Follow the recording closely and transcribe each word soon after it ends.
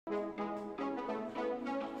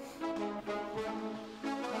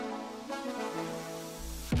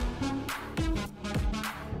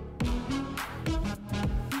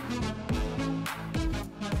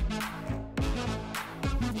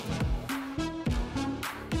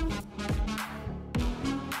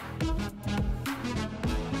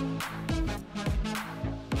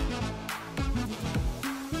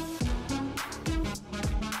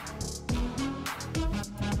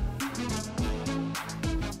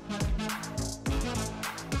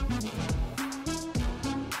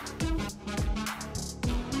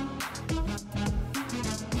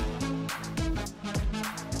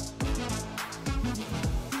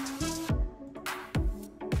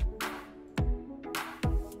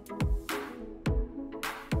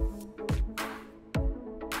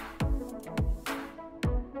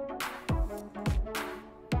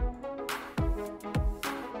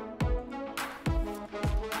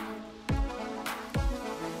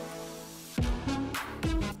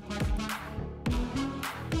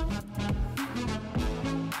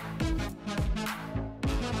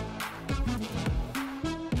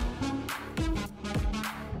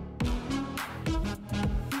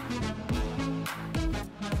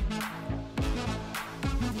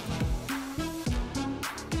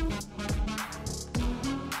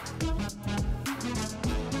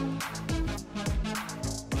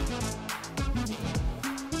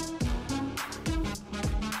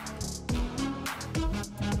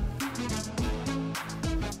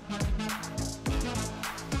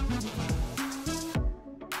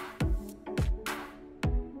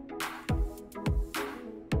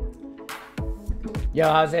Yo,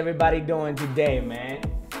 how's everybody doing today, man?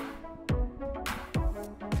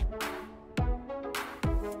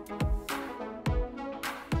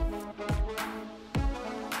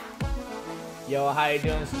 Yo, how you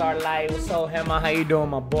doing, Starlight? What's up, Hema? How you doing,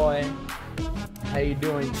 my boy? How you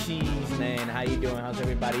doing, Cheese, man? How you doing? How's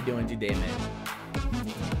everybody doing today, man?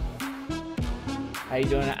 How you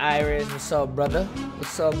doing, Iris? What's up, brother?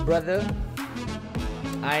 What's up, brother?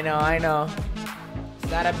 I know. It's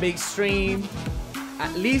not a big stream.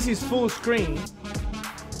 At least it's full screen.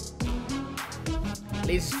 At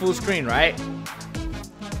least it's full screen, right?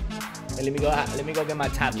 Hey, let me go get my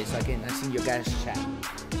tablet so I can see your guys' chat.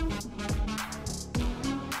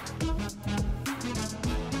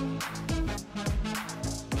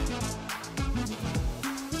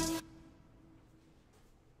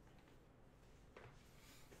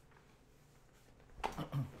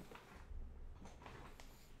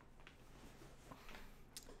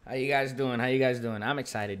 How you guys doing? How you guys doing? I'm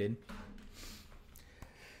excited, dude.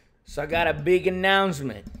 So I got a big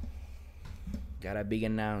announcement.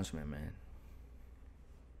 Man.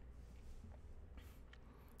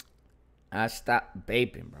 I stopped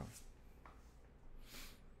vaping, bro.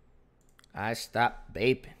 I stopped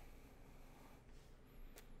vaping.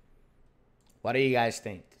 What do you guys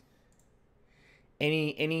think?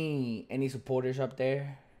 Any supporters up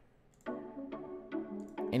there?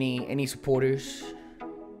 Any supporters?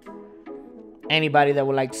 Anybody that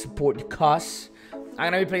would like to support the cause?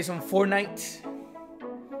 I'm gonna be playing some Fortnite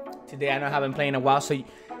today. I know I haven't played in a while, so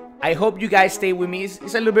I hope you guys stay with me. It's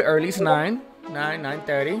a little bit early. It's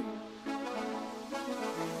 9:30.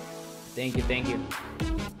 Thank you.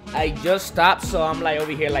 I just stopped, so I'm like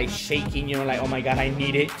over here like shaking, you know, like, oh my god, I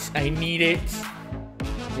need it.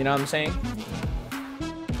 You know what I'm saying?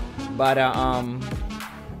 But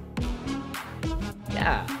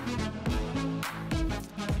yeah.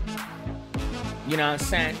 You know what I'm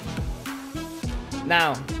saying?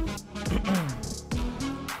 Now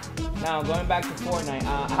going back to Fortnite,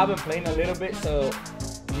 I haven't played in a little bit, so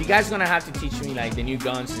you guys gonna have to teach me like the new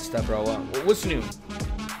guns and stuff, bro. What's new?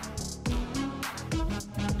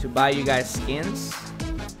 To buy you guys skins?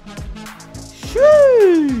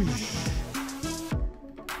 Sheesh.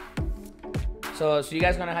 So you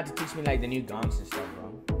guys gonna have to teach me like the new guns and stuff, bro.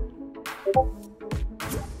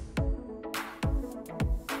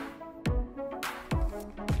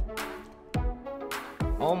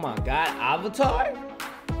 Oh my god, Avatar?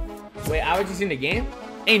 Wait, Avatar is in the game?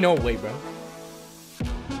 Ain't no way, bro.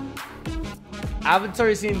 Avatar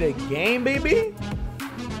is in the game, baby?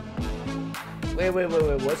 Wait,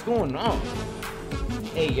 what's going on?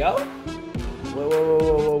 Hey, yo?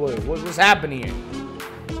 Wait, what's happening here?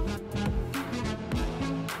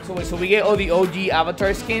 So we get all the OG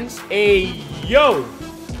Avatar skins? Hey, yo!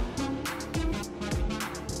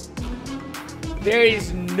 There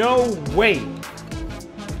is no way.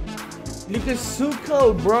 Look at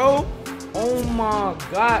Suko, bro. Oh my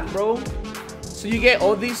god, bro. So you get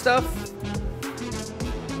all these stuff?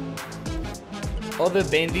 All the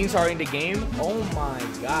bendings are in the game? Oh my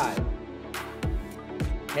god.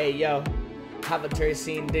 Hey, yo. Avatar's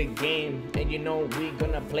in the game. And you know we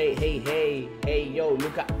gonna play. Hey, yo.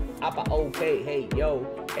 Look at Appa, okay. Hey, yo.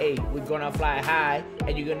 Hey, we gonna fly high.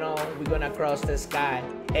 And you know we gonna cross the sky.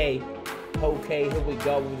 Hey, okay, here we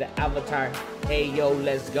go with the Avatar. Hey, yo,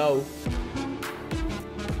 let's go.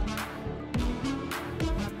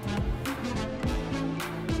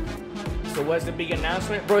 So what's the big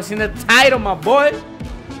announcement? Bro, it's in the title, my boy.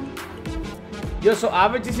 Yo, so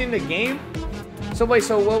Avatar is in the game? So wait,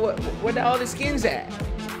 so where the all the skins at?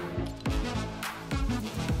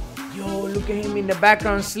 Yo, look at him in the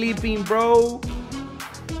background sleeping, bro.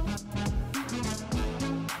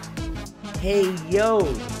 Hey, yo.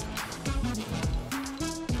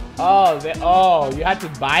 Oh, you had to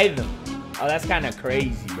buy them. Oh, that's kind of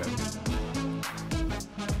crazy, bro.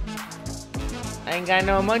 I ain't got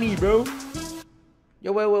no money, bro.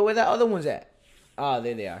 Yo, where the other ones at? Oh,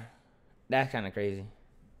 there they are. That's kind of crazy.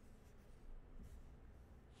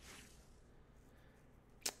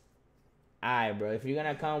 Alright, bro. If you're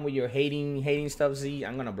gonna come with your hating stuff, Z,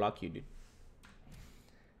 I'm gonna block you, dude.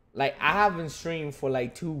 Like, I haven't streamed for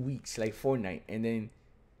like 2 weeks, like Fortnite, and then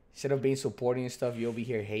instead of being supporting and stuff, you'll be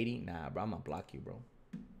here hating. Nah, bro, I'm gonna block you, bro.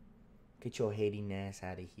 Get your hating ass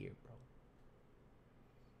out of here, bro.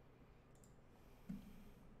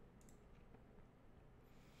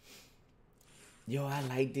 Yo, I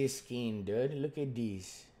like this skin, dude. Look at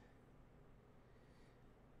this.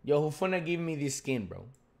 Yo, who finna give me this skin, bro?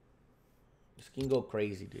 This skin go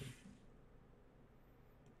crazy, dude.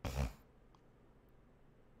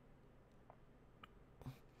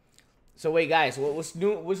 So wait, guys, what's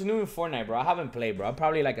new? What's new in Fortnite, bro? I haven't played, bro. I'm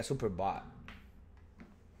probably like a super bot.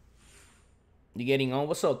 You getting on?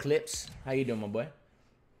 What's up, Clips? How you doing, my boy?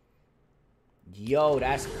 Yo,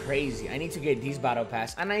 that's crazy. I need to get these battle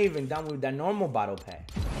pass. I'm not even done with the normal battle pass.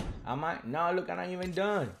 Am I? No, look, I'm not even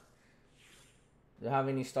done. Do I have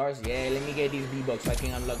any stars? Yeah, let me get these V-Bucks so I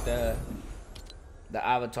can unlock the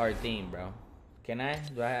avatar theme, bro. Can I?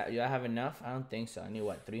 Do I have enough? I don't think so. I need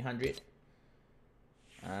what? 300?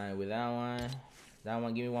 Alright, with that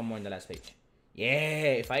one, give me one more in the last page.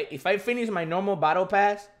 Yeah, if I finish my normal battle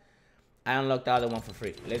pass, I unlock the other one for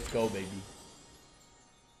free. Let's go, baby.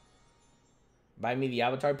 Buy me the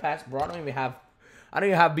avatar pass, bro. I don't even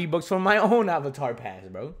have V-Bucks for my own avatar pass,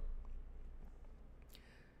 bro.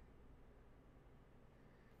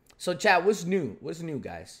 So chat, what's new? What's new,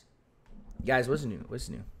 guys? Guys, what's new? What's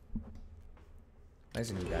new?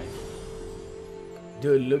 What's new, guys?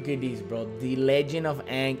 Dude, look at these, bro. The Legend of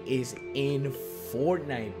Aang is in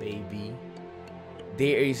Fortnite, baby.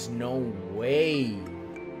 There is no way.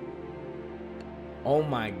 Oh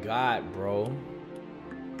my god, bro.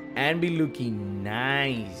 And be looking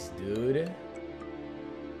nice, dude.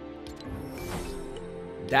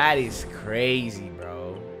 That is crazy,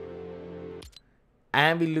 bro.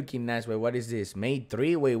 And be looking nice. Wait, what is this? May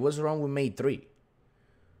 3? Wait, what's wrong with May 3?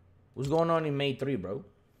 What's going on in May 3, bro?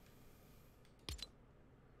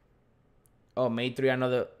 Oh, May 3,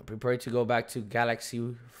 another. Prepare to go back to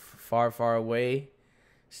galaxy far, far away.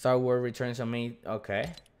 Star Wars returns on May.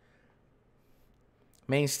 Okay.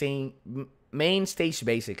 Main stage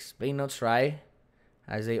basics. Play no try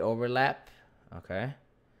as they overlap. Okay.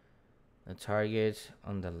 The targets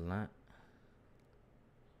on the line.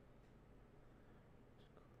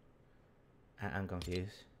 I'm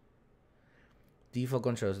confused. Default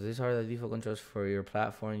controls. These are the default controls for your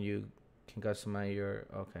platform. You can customize your.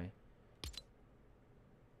 Okay.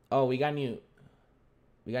 Oh, we got new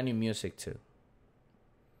music too.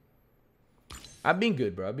 I've been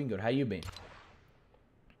good, bro. I've been good. How you been?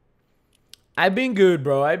 I've been good,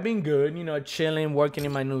 bro. I've been good. You know, chilling, working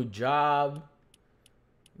in my new job.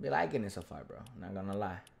 Be liking it so far, bro. Not gonna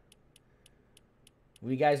lie.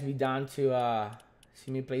 Will you guys be down to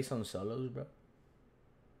see me play some solos, bro?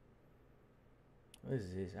 What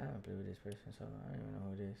is this? I haven't played with this person, so I don't even know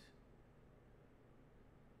who it is.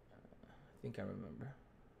 I think I remember.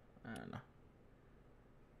 I don't know.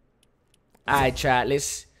 Alright, chat.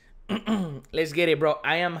 Let's get it, bro.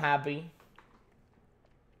 I am happy.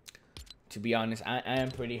 To be honest, I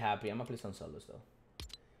am pretty happy. I'm gonna play some solos though.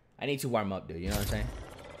 I need to warm up, dude. You know what I'm saying?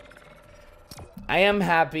 I am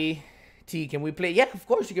happy. T, can we play? Yeah, of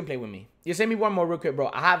course you can play with me. You send me one more real quick,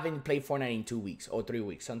 bro. I haven't played Fortnite in 2 weeks or 3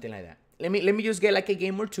 weeks, something like that. Let me just get like a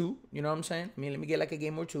game or two. You know what I'm saying? Let me get like a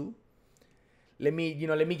game or two. Let me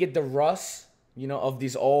get the rust, of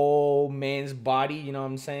this old man's body. You know what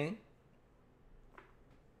I'm saying?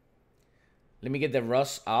 Let me get the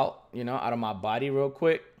rust out, out of my body real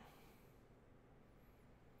quick.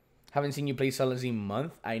 Haven't seen you play solos in a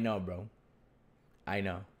month. I know, bro. I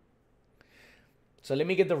know. So let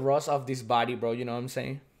me get the rust off this body, bro. You know what I'm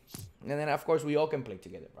saying? And then, of course, we all can play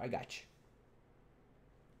together, bro. I got you.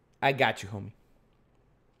 I got you, homie.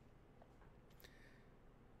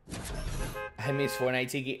 I miss Fortnite,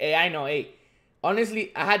 Tiki. Hey, I know. Hey,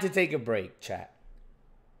 honestly, I had to take a break, chat.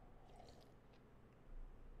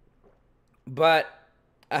 But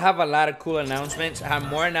I have a lot of cool announcements. I have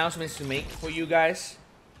more announcements to make for you guys.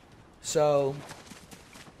 So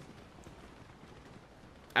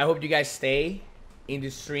I hope you guys stay in the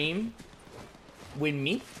stream with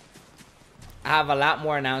me. I have a lot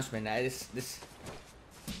more announcements. This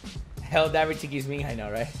hell that gives me. I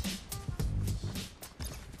know, right?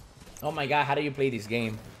 Oh my god, how do you play this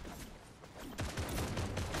game?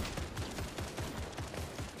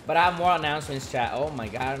 But I have more announcements, chat. Oh my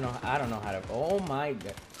god, I don't know how to. Oh my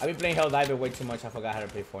god, I've been playing Helldiver way too much. I forgot how to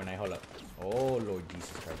play Fortnite. Hold up. Oh Lord Jesus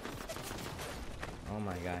Christ. Oh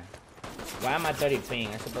my god. Why am I 30 ping?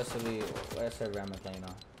 I'm supposed to be. What server am I playing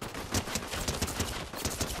on?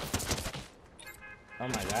 Oh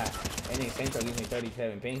my god. Any Central gives me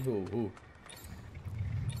 37 ping. Who?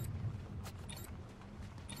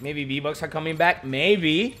 Maybe V-Bucks are coming back.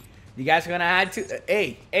 Maybe. You guys are gonna have to.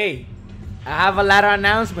 Hey. I have a lot of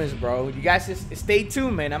announcements, bro. You guys just stay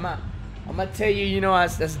tuned, man. I'm gonna tell you,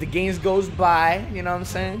 as the games goes by. You know what I'm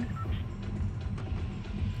saying?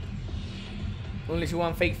 Unless you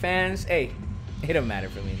want fake fans, hey, it don't matter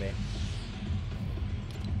for me, man.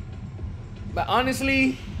 But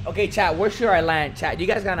honestly, okay, chat, where should I land? Chat, you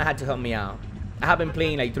guys gonna have to help me out. I have been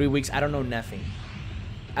playing like 3 weeks. I don't know nothing.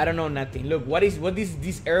 Look, what is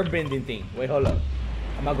this airbending thing? Wait, hold up.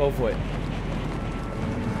 I'm gonna go for it.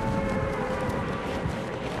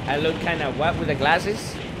 I look kind of what with the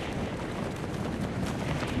glasses?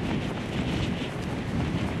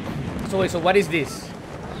 So wait, so what is this?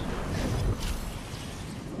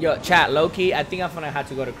 Yo, chat, low-key, I think I'm gonna have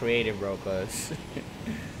to go to creative, bro, cause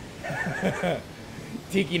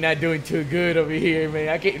Tiki not doing too good over here, man.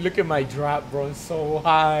 I can't look at my drop, bro. It's so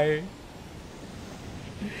high.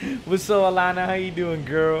 What's up, Alana? How you doing,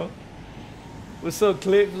 girl? What's up,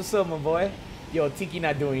 Clips? What's up, my boy? Yo, Tiki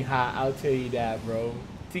not doing hot. I'll tell you that, bro.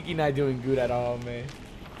 Tiki not doing good at all, man.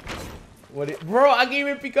 Bro, I can't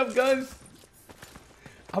even pick up guns.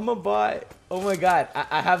 I'm a bot. Oh my god.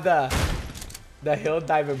 I have the hill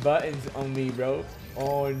diver buttons on me, bro.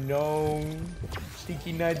 Oh no.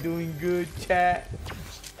 Tiki not doing good, chat.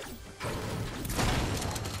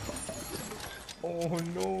 Oh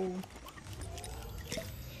no.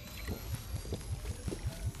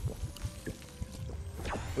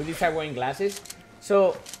 Will you start wearing glasses?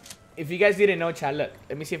 So, if you guys didn't know, chat, look.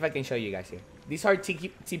 Let me see if I can show you guys here. These are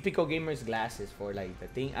typical gamers glasses for like the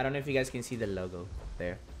thing. I don't know if you guys can see the logo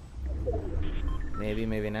there. Maybe,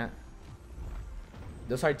 maybe not.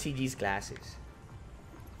 Those are TG's glasses.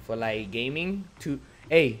 For like gaming to...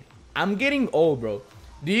 Hey, I'm getting old, bro.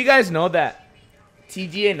 Do you guys know that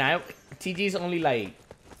TG and I... TG is only like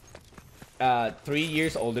 3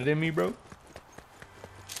 years older than me, bro.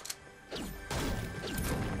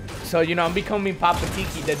 So, you know, I'm becoming Papa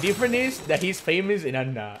Tiki. The difference is that he's famous and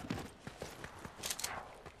I'm not.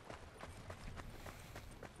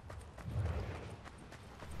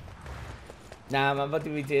 Nah, I'm about to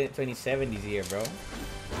be 27 this year, bro.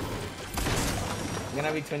 I'm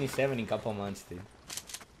gonna be 27 in a couple months, dude.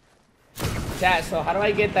 Chat, so how do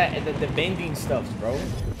I get the bending stuff, bro?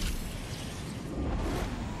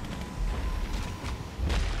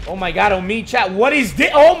 Oh my god, on me, chat. What is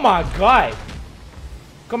this? Oh my god.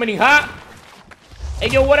 Coming in hot. Hey,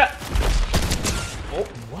 yo, what up? Oh,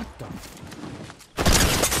 what the?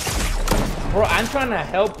 Bro, I'm trying to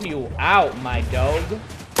help you out, my dog.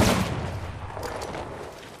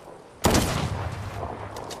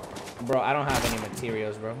 Bro, I don't have any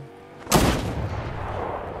materials, bro.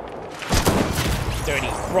 30.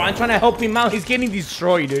 Bro, I'm trying to help him out. He's getting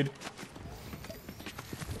destroyed, dude.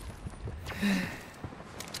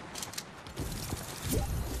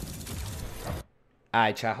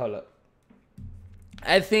 Alright, chat, hold up.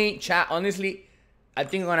 I think, chat, honestly, I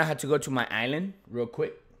think I'm gonna have to go to my island real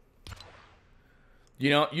quick. You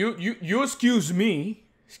know, you excuse me.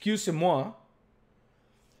 Excuse-moi.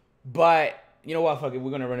 But, you know what? Fuck it.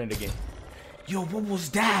 We're gonna run it again. Yo, what was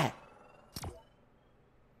that?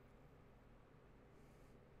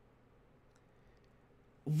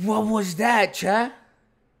 What was that, chat?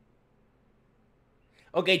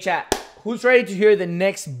 Okay, chat. Who's ready to hear the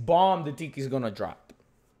next bomb the Tiki's gonna drop?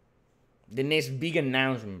 The next big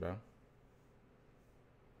announcement, bro.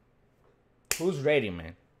 Who's ready,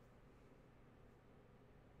 man?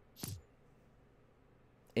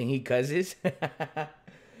 And he cusses. You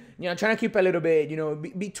know, I'm trying to keep a little bit, you know,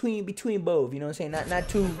 between both. You know what I'm saying?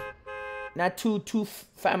 Not too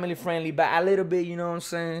family friendly, but a little bit. You know what I'm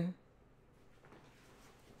saying?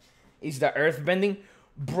 Is the earth bending,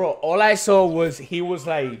 bro? All I saw was he was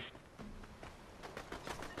like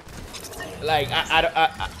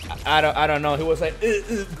I don't know. He was like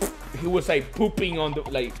he was like pooping on the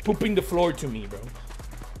pooping the floor to me, bro.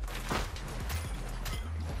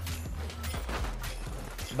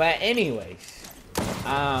 But anyways,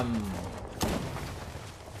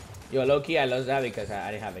 yo, low-key, I lost that because I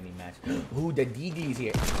didn't have any match. Ooh, the Deagly's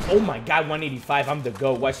here. Oh my god, 185. I'm the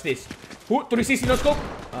GOAT. Watch this. Ooh, 360 no scope.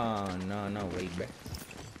 Oh no way, bro.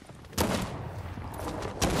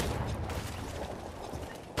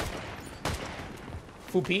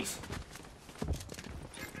 Full piece.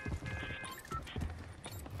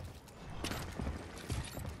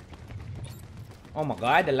 Oh my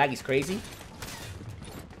god, the lag is crazy.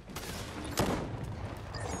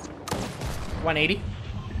 180.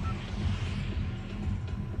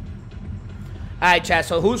 Alright, chat,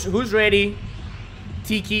 so who's ready?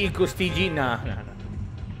 Tiki equals TG? Nah.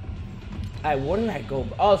 Alright, where did I go?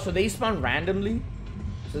 Oh, so they spawn randomly?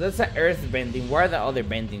 So that's the earth bending. Where are the other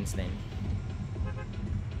bendings then?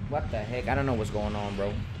 What the heck? I don't know what's going on,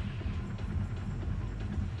 bro.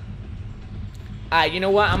 Alright, you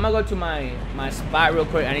know what? I'm gonna go to my spot real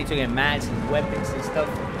quick. I need to get mats and weapons and stuff.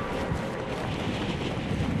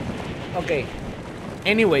 Okay.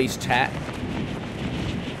 Anyways, chat.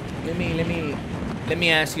 Let me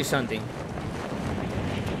ask you something.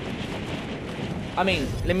 I mean,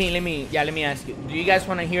 let me ask you. Do you guys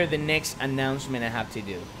want to hear the next announcement I have to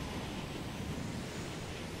do?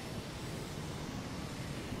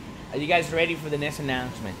 Are you guys ready for the next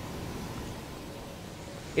announcement?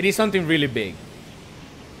 It is something really big.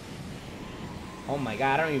 Oh my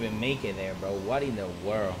god, I don't even make it there, bro. What in the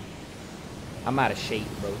world? I'm out of shape,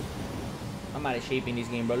 bro. I'm out of shape in this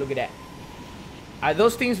game, bro. Look at that. Are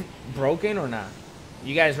those things broken or not?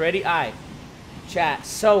 You guys ready? Alright. Chat.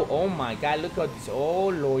 So, oh my god, look at this. Oh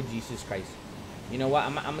Lord Jesus Christ. You know what?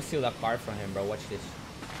 I'm gonna steal that car from him, bro. Watch this.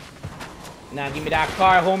 Nah, give me that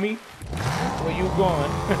car, homie. Where you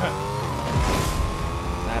going?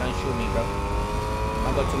 Nah, don't shoot me, bro. I'm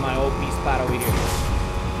gonna go to my OP spot over here.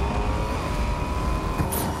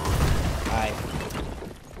 Alright.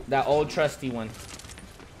 That old trusty one.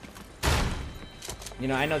 You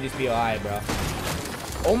know, I know this BOI, bro.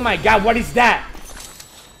 Oh my god, what is that?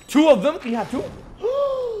 2 of them? You have 2?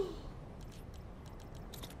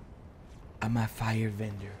 I'm a fire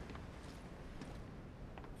vendor.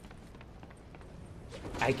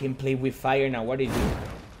 I can play with fire now. What is it?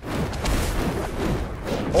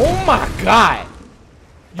 Oh my god!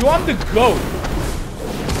 Yo, I'm the GOAT.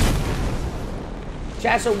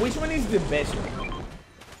 Chat, so which one is the best one?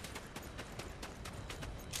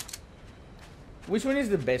 Which one is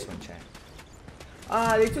the best one, chat?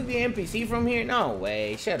 They took the NPC from here? No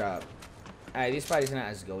way. Shut up. Alright, this fight is not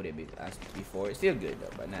as goated as before. It's still good,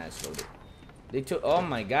 though, but not as goated. They took... Oh,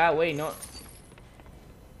 my God. Wait, no.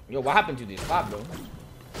 Yo, what happened to this spot, bro?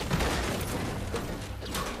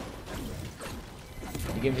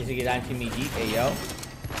 You give me to get onto me deep. Hey, yo.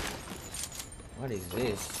 What is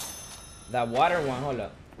this? That water one. Hold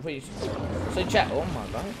up. Wait. So, chat. Oh, my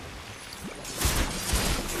God.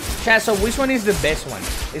 Chat, so which one is the best one?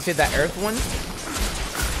 Is it the earth one?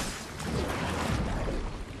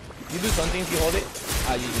 You do something if you hold it?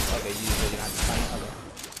 Oh, you just, okay, you just hold it on the fire. Okay.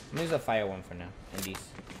 I'm gonna use the fire one for now. And these.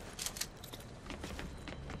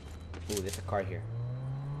 Ooh, there's a car here.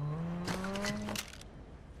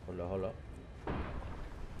 Hold up, hold up.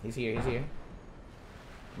 He's here, he's here.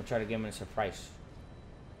 I'm gonna try to give him a surprise.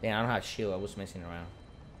 Damn, I don't have a shield. I was messing around.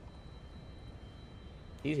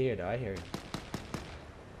 He's here, though. I hear him.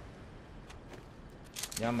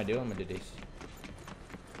 Yeah, I'm gonna do this.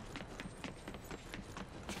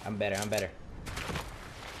 I'm better, I'm better.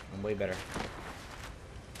 I'm way better.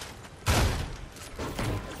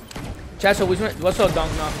 Chat, so which one? What's up,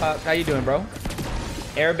 Dunk Knock? How you doing, bro?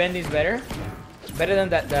 Airbending's better? Better than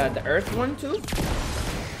the earth one, too?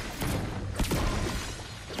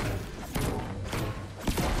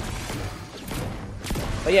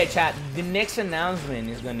 But yeah, chat, the next announcement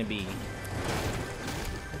is gonna be...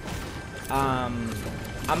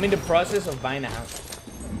 I'm in the process of buying a house.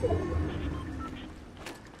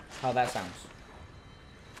 How that sounds.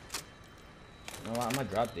 You know what? I'm gonna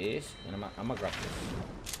drop this, and I'm gonna drop this.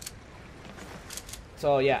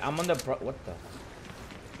 So yeah, I'm on the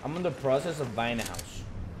I'm on the process of buying a house.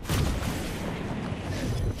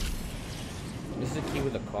 This is the key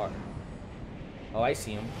with the car. Oh, I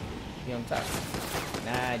see him. He on top.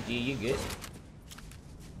 Nah, G, you good?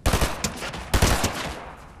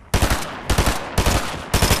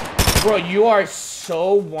 Bro, you are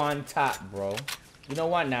so one top, bro. You know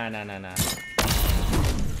what? Nah. Nah.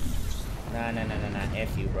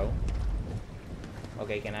 F you, bro.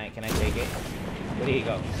 Okay, can I take it? Where do you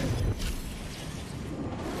go?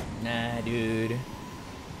 Nah, dude.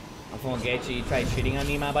 I'm gonna get you. You try shooting on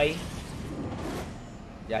me, my boy?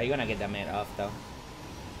 Yeah, you're gonna get that man off, though.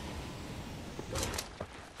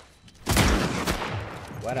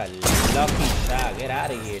 What a lucky shot. Get out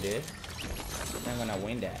of here, dude. I'm not gonna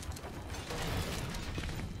win that.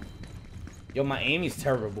 Yo, my aim is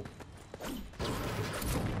terrible.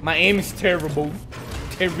 My aim is terrible.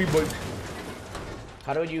 Terrible.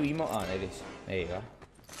 How do you emote? Oh, there it is. There you go.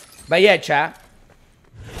 But yeah, chat.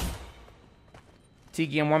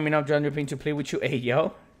 Tiki, I'm warming up John Ripping to play with you. Hey,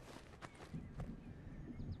 yo.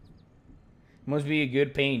 Must be a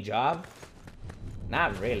good paying job.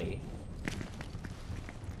 Not really.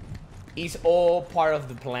 It's all part of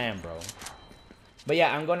the plan, bro. But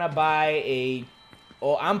yeah, I'm gonna buy a...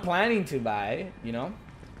 Oh, I'm planning to buy, you know,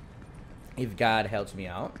 if God helps me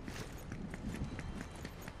out.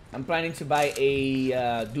 I'm planning to buy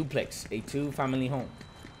a duplex, a 2-family home.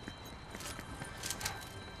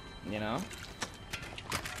 You know?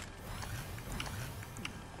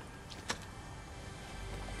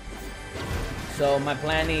 So my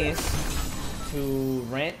plan is to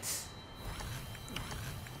rent.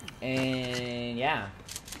 And yeah.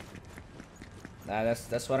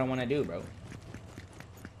 That's what I want to do, bro.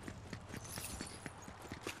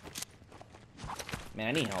 Man,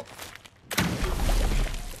 I need help.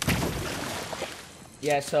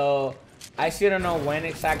 Yeah, so I still don't know when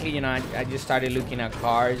exactly, you know, I just started looking at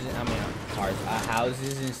cars,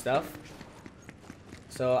 houses and stuff.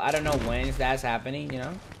 So I don't know when that's happening, you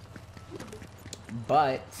know.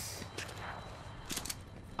 But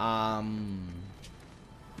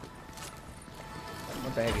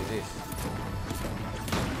what the heck is this?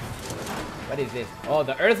 What is this? Oh,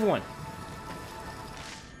 the earth one.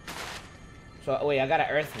 So wait, I got an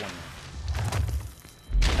earth one.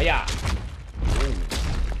 Oh yeah. Ooh.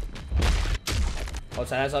 Oh,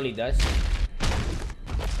 so that's all he does?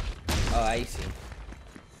 Oh, I see.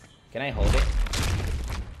 Can I hold it?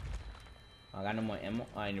 Oh, I got no more ammo.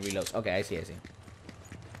 Oh, I need reloads. Okay, I see, I see.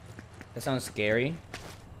 That sounds scary.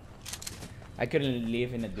 I couldn't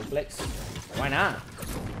live in a duplex. Why not?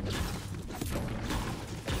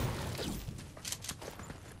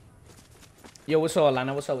 Yo, what's up,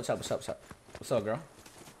 Alana? What's up, what's up, what's up, what's up? What's up, girl?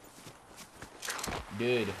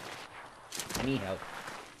 Dude. I need help.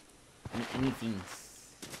 I need anything.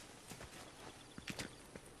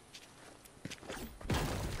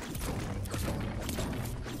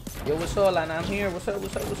 Yo, what's up, Alana? I'm here. What's up,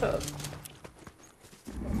 what's up, what's up?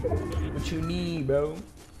 What you need, bro?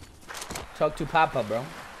 Talk to Papa, bro.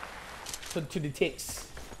 Talk to the tits.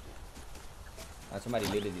 Oh, somebody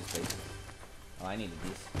looted this place. Oh, I needed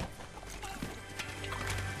this.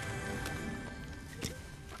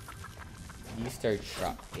 Easter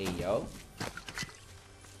truck. Hey, yo.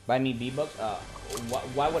 Buy me B-Bucks?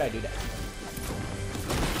 Why would I do that?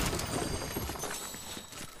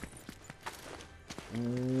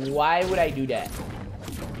 Why would I do that?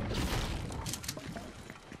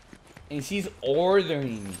 And she's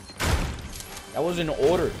ordering me. That was an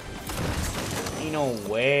order. Ain't no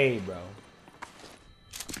way, bro.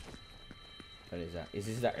 What is that? Is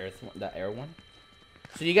this the earth one, the air one?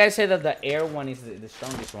 So you guys say that the air one is the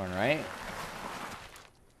strongest one, right?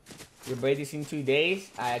 Your birthday's in 2 days.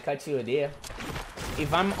 I cut you a deal.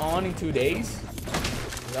 If I'm on in 2 days,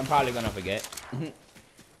 I'm probably gonna forget.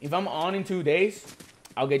 If I'm on in 2 days,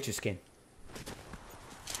 I'll get you skin.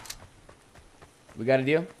 We got a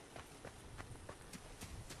deal?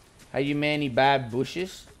 How you many bad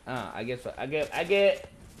bushes? I guess what I get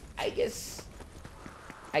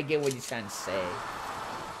what you're trying to say.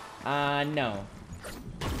 No.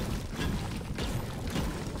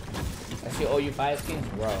 I see all you 5 skins?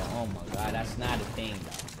 Bro, oh my god, that's not a thing,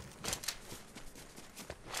 though.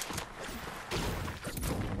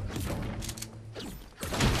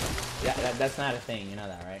 Yeah, that's not a thing, you know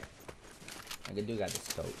that, right? Like, I do got this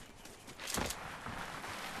coat.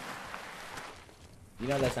 You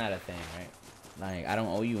know that's not a thing, right? Like, I don't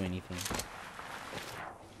owe you anything.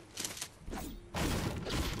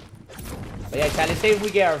 But yeah, Charlie, say if we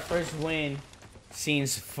get our first win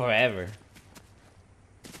since forever.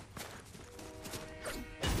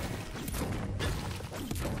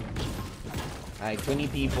 Alright, 20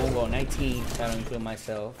 people, well 19, I don't include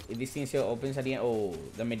myself. If this thing still opens at the end, oh,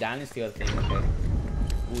 the medallion still a thing, okay.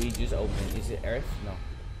 We just opened. Is it Earth? No.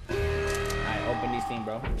 Alright, open this thing,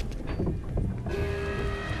 bro.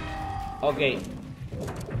 Okay.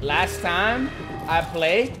 Last time I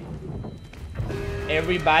played,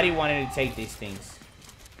 everybody wanted to take these things.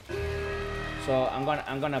 So I'm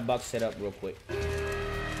gonna box it up real quick.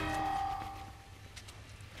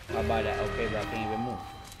 How about that? Okay, bro, I can't even move.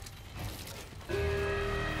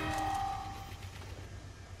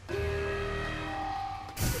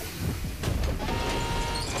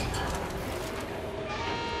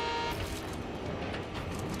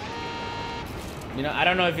 You know, I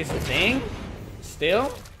don't know if it's a thing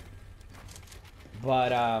still,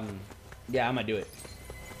 but yeah, I'm gonna do it.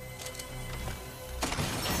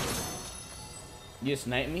 You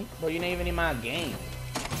snipe me? Bro, you're not even in my game.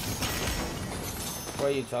 What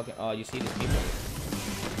are you talking? Oh, you see these people?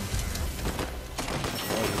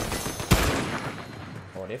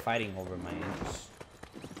 Oh, they're fighting over my interest.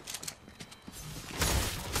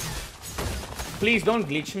 Please don't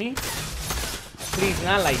glitch me. Please,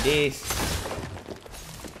 not like this.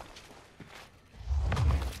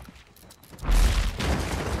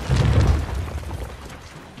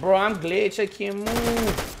 Bro, I'm glitched. I can't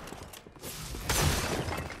move.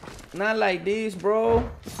 Not like this, bro.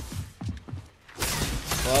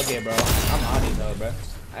 Okay, bro. I'm out of here, bro.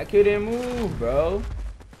 I couldn't move, bro.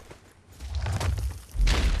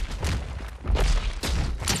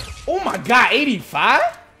 Oh my god,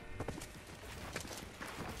 85?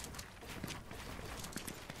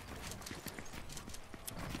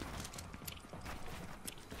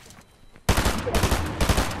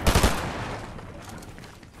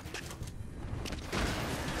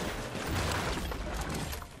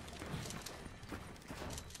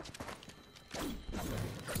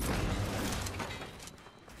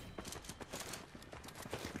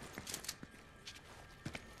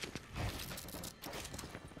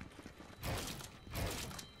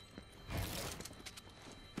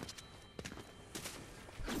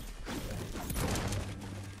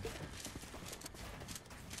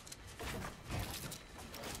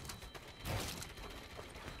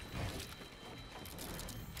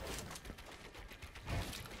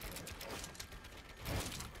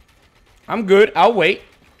 I'm good. I'll wait.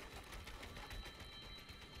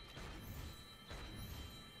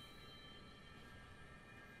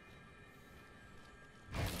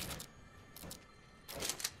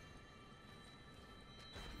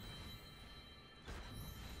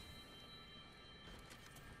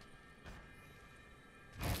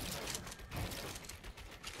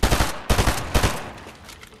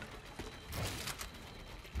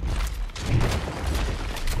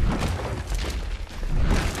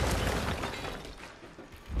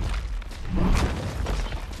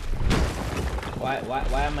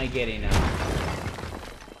 Why am I getting out?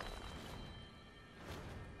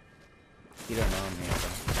 You don't know I'm here, bro.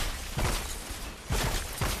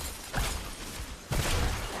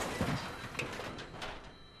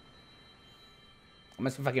 I'm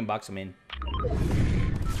gonna see if I can box him in.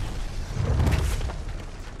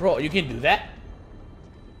 Bro, you can do that?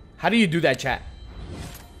 How do you do that, chat?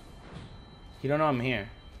 You don't know I'm here.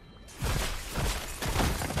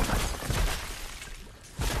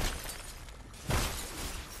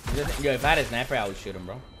 Yo, if I had a sniper, I would shoot him,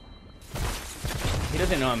 bro. He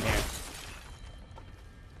doesn't know I'm here.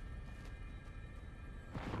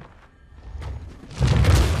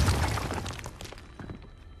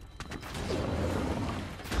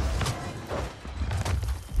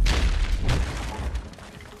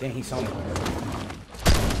 Dang, he saw me.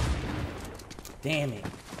 Damn it.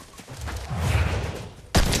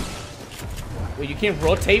 Wait, you can't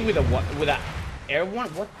rotate with a what? With a air one?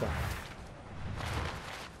 What the?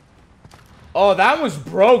 Oh, that was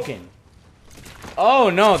broken. Oh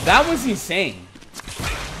no, that was insane.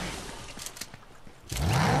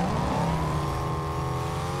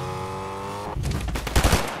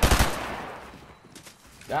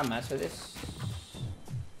 Got master this.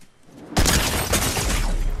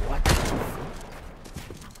 What?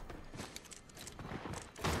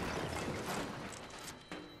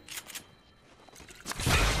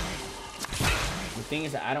 The thing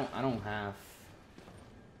is that I don't have.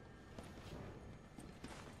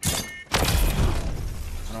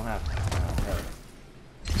 I don't have her.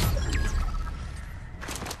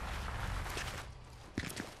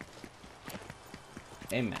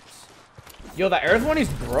 Amex. Yo, the earth one is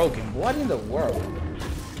broken. What in the world?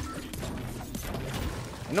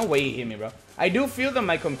 No way he hit me, bro. I do feel that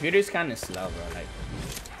my computer is kind of slow, bro. Like,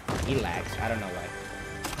 he lags. I don't know why.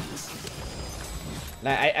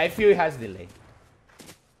 Like, I feel it has delay.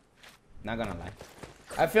 Not gonna lie.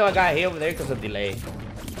 I feel I got hit over there because of delay.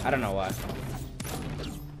 I don't know why.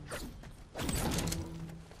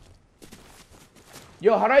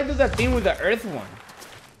 Yo, how do I do that thing with the earth one?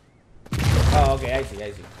 Oh, okay, I see. Yeah,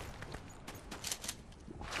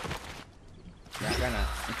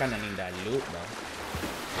 I kinda need that loot, bro.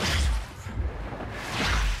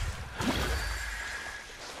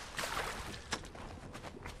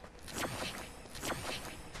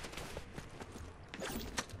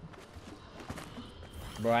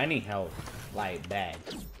 Bro, I need help. Like, bad.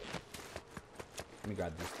 Let me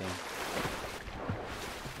grab this thing.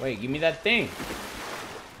 Wait, give me that thing.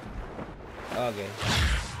 Okay.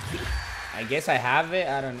 I guess I have it.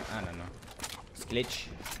 I don't know. It's glitch.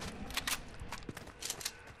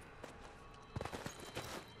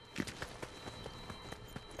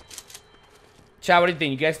 Chat, what do you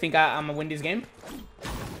think? You guys think I'm gonna win this game?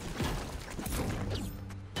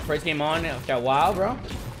 First game on after a while, bro.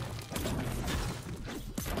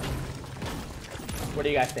 What do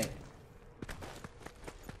you guys think?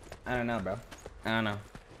 I don't know, bro. I don't know.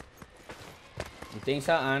 You think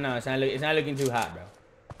so? I don't know. It's not looking too hot, bro.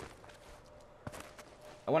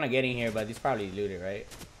 I want to get in here, but it's probably looted, right?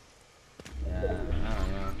 Yeah, I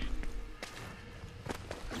don't know.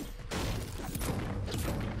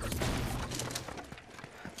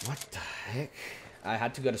 What the heck? I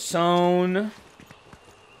had to go to zone.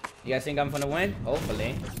 You guys think I'm gonna win?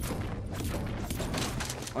 Hopefully.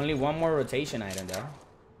 Only one more rotation item, though.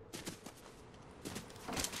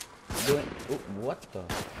 Doing. Ooh, what the?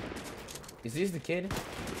 Is this the kid?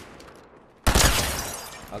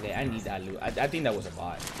 Okay, I need that loot. I think that was a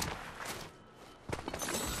bot.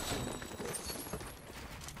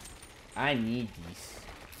 I need these.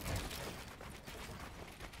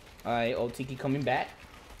 Alright, old Tiki coming back.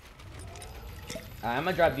 I'm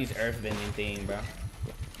gonna drop these earth bending thing, bro.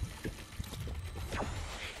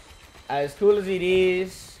 As cool as it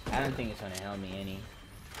is, I don't think it's gonna help me any.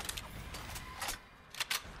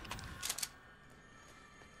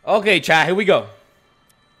 Okay, chat, here we go.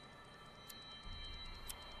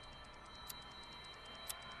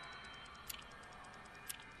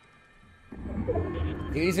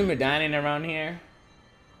 He's some dining around here.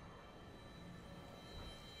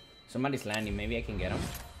 Somebody's landing. Maybe I can get him.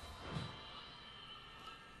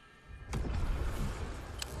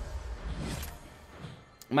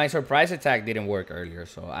 My surprise attack didn't work earlier,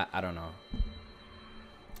 so I don't know.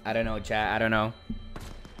 I don't know, chat. I don't know.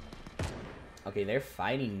 Okay, they're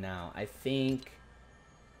fighting now. I think...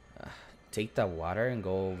 take the water and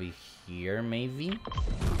go over here, maybe?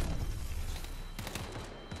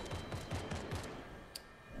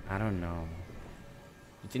 I don't know.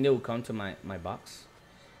 You think they will come to my box?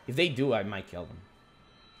 If they do, I might kill them.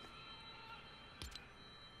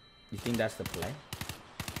 You think that's the play?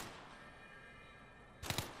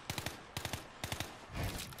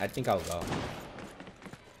 I think I'll go.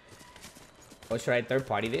 Or should I third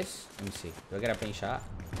party this? Let me see. Do I get a paint shot?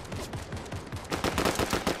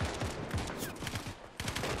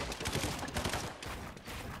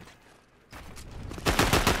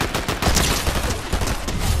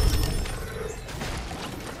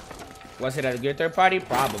 Was it a good third party?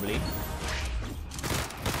 Probably.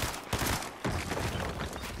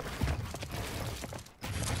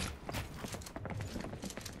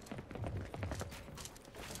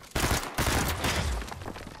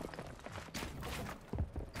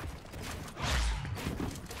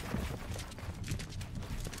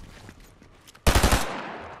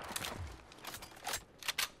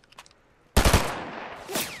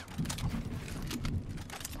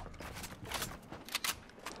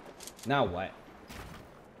 Now what?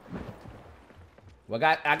 Well,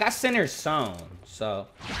 I got center zone, so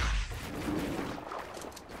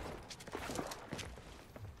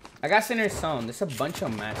I got center zone. There's a bunch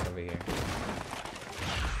of mats over here.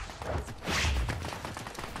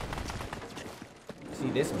 See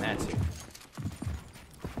this mats here.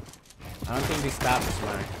 I don't think they stop this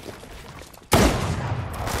line.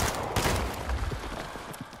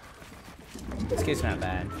 This kid's not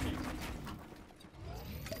bad.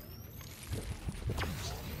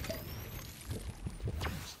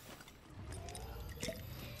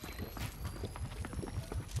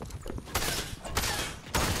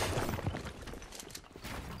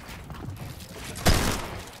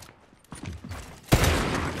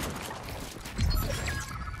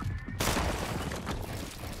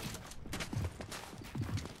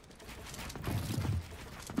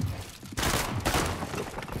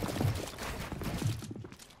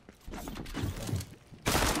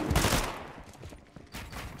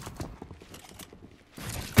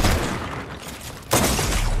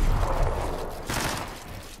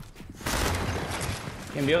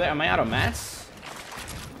 Can build there? Am I out of mats?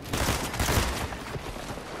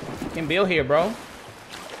 Can build here, bro.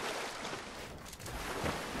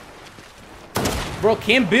 Bro,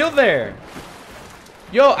 can't build there.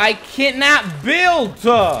 Yo, I cannot build.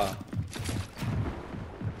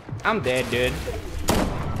 I'm dead, dude.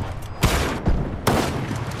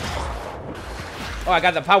 Oh, I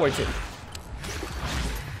got the power too.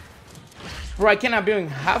 Bro, I cannot build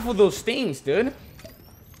half of those things, dude.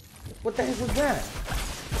 What the heck was that?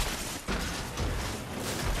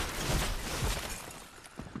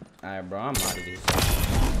 Alright, bro, I'm out of this.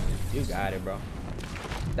 You got it, bro.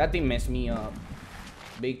 That thing messed me up.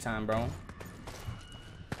 Big time, bro.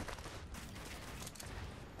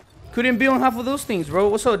 Couldn't build half of those things, bro.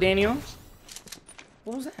 What's up, Daniel?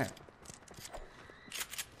 What was that?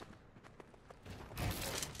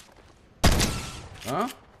 Huh?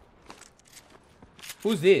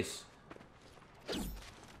 Who's this?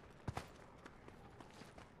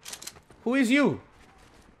 Who is you?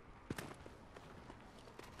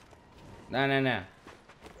 Nah, nah, nah.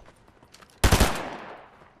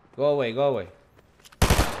 Go away, go away.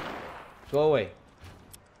 Go away.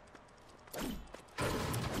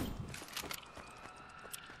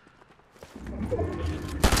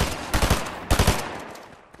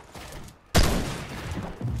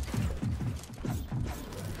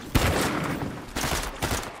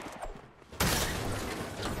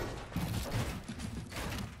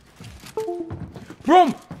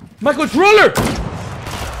 Bro, my controller!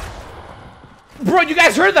 Bro, you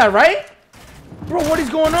guys heard that, right? Bro, what is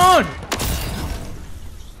going on?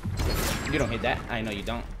 You don't hit that. I know you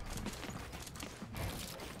don't.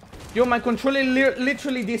 Yo, my controller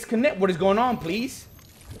literally disconnect. What is going on, please?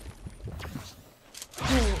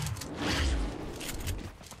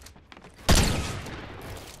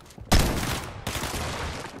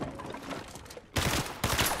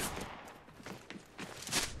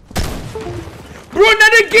 Bro,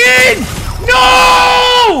 not again!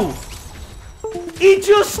 No! It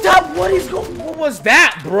just stopped. What was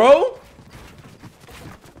that, bro?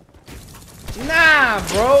 Nah,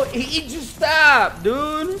 bro. It just stopped,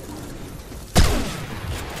 dude.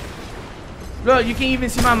 Look, you can't even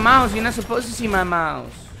see my mouse. You're not supposed to see my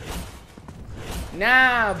mouse.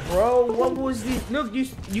 Nah, bro. What was this? Look,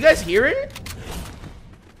 you guys hear it?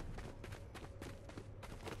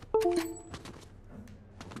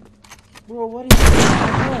 Bro, what is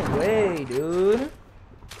that? No way, dude.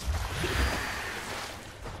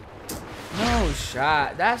 No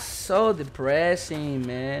shot. That's so depressing,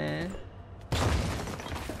 man.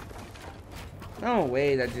 No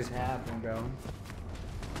way that just happened, bro.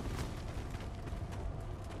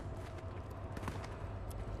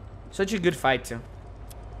 Such a good fight, too.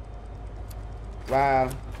 Wow.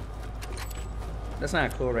 That's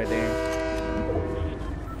not cool right there.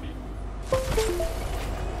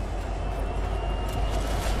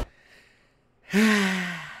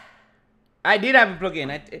 I did have a plug-in.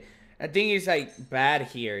 I think it's like bad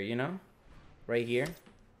here, you know? Right here.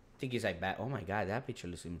 I think it's like bad. Oh my god, that picture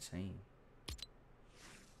looks insane.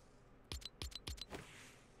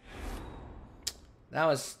 That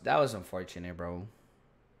was unfortunate, bro.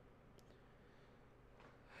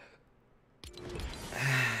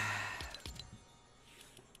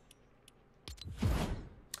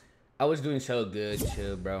 I was doing so good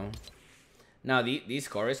too, bro. Now these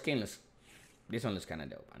chorus skin looks, this one looks kind of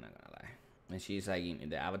dope. I'm not gonna lie. And she's like in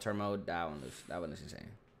the avatar mode. That one looks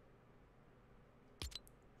insane.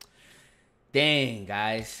 Dang,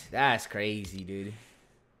 guys, that's crazy, dude.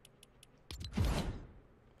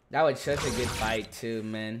 That was such a good fight too,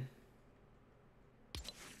 man.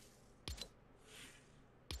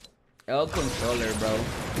 L controller, bro.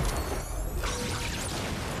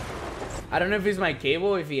 I don't know if it's my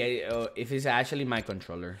cable, if it's actually my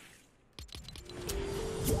controller.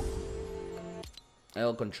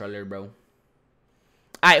 L controller, bro.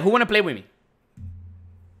 Alright, who wanna play with me?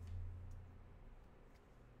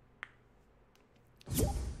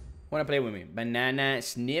 Wanna play with me? Banana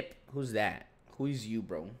Snip? Who's that? Who is you,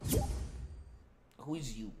 bro? Who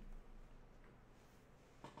is you?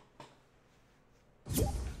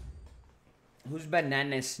 Who's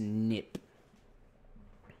Banana Snip?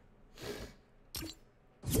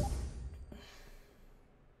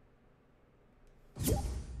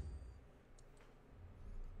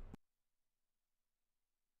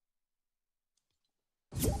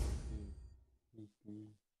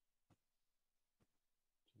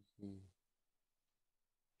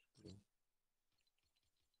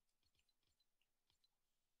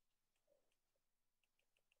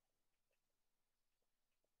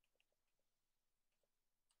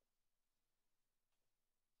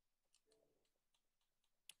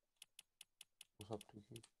 What's up,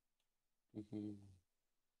 Tiki? Tiki.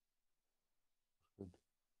 Good.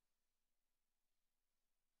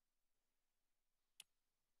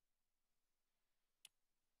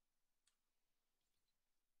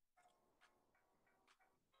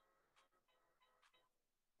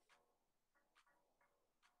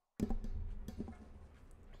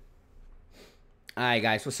 Alright,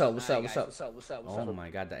 guys, what's up? What's up? What's up? Oh my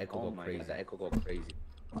god, the echo go crazy. The echo go crazy.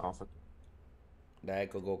 Perfect. The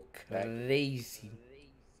echo go crazy.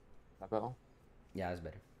 That better? Yeah, that's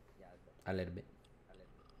better. A little bit.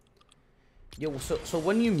 Yo, so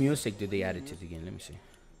what new music did they add to the game? Let me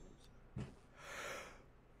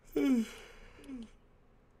see.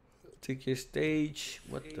 Take your stage.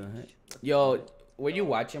 What the heck? Yo, were you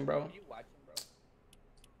watching, bro?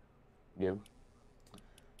 Yeah.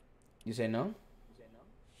 You say no?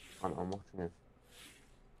 I'm watching it.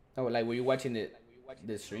 Oh, like were you watching the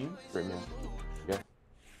stream? Right now. Yeah.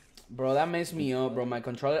 Bro, that messed me up, bro. My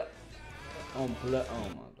controller unplugged. Oh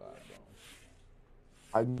my god,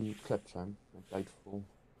 bro. I need clips, man. I played full.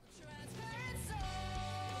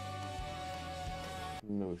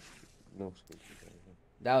 No skips.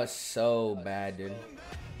 That was so bad, dude.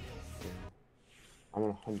 I'm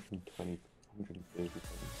on 120, 130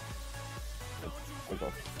 I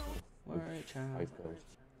got Word, child. 5 kills.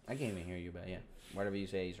 I can't even hear you, but yeah. Whatever you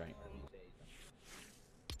say, he's right.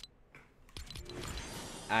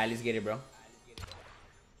 Alright, let's get it, bro.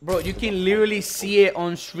 Bro, you can literally see it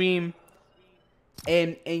on stream.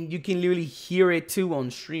 And you can literally hear it too on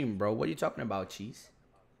stream, bro. What are you talking about, Cheese?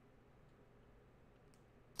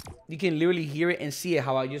 You can literally hear it and see it.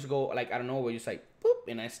 How I just go, like, I don't know, where just like, boop,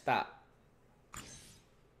 and I stop.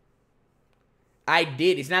 I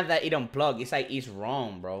did. It's not that it unplugged. It's like it's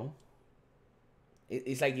wrong, bro.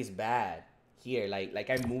 It's like it's bad. Here, like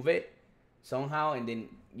I move it somehow, and then,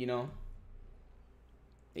 you know,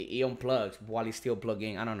 it unplugs while it's still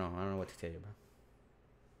plugging. I don't know what to tell you, bro.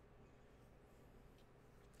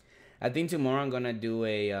 I think tomorrow I'm gonna do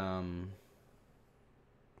a how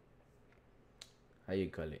you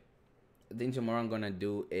call it? I think tomorrow I'm gonna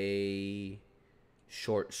do a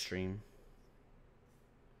short stream.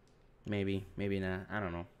 Maybe not. I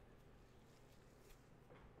don't know.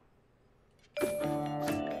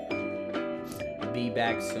 Be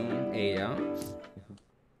back soon. Hey, yeah.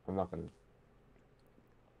 I'm not gonna.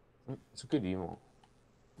 It's a good email.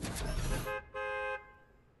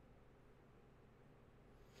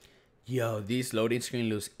 Yo, this loading screen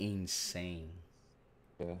looks insane.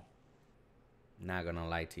 Yeah. Not gonna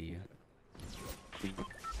lie to you.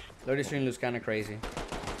 Loading screen looks kind of crazy.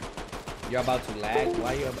 You're about to lag.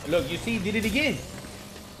 Why you? Look, you see, did it again.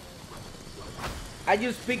 I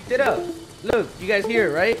just picked it up. Look, you guys hear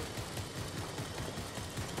it, right?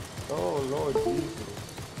 Oh Lord Jesus.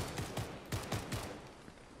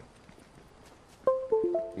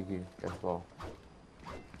 Gigi, guess what?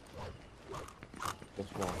 Guess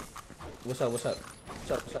what? What's up? What's up?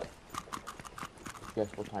 What's up? What's up? Guess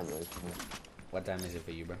what time it is for me? What time is it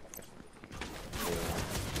for you, bro?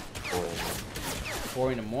 4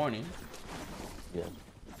 4 in the morning. Yeah.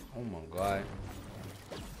 Oh my god.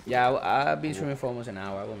 Yeah, I'll be streaming for almost an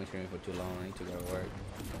hour. I won't be streaming for too long. I need to go to work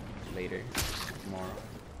later tomorrow.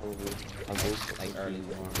 Like early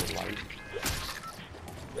tomorrow.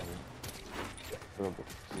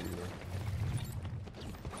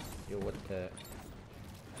 Yo, what the?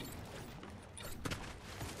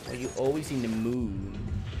 Are you always in the mood?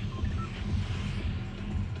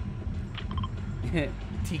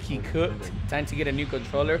 Tiki cooked. Time to get a new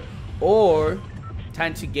controller, or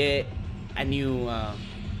time to get a new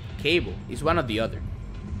cable. It's one or the other.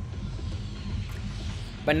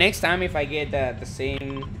 But next time, if I get the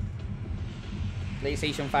same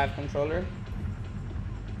PlayStation 5 controller,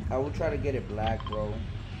 I will try to get it black, bro.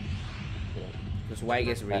 Yeah. Because white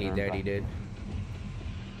gets really dirty, dude.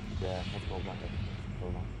 Yeah, let's go back.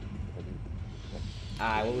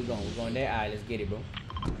 Alright, where we going? We're going there? Alright, let's get it, bro.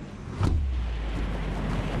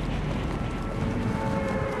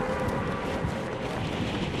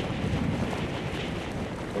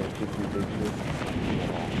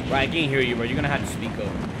 Right, I can't hear you, bro. You're gonna have to speak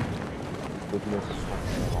up.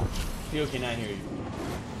 Still cannot hear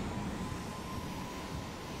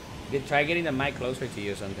you. Try getting the mic closer to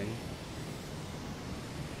you or something.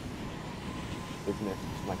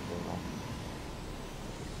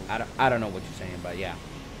 I don't know what you're saying, but yeah,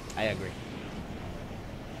 I agree.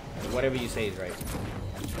 Whatever you say is right.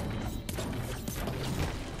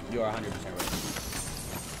 You are 100% right.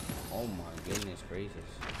 Oh my goodness gracious.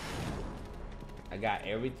 I got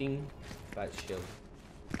everything but shield.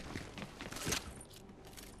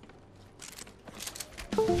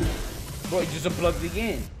 Bro, you just unplugged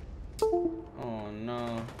again. Oh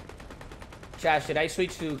no. Chat, should I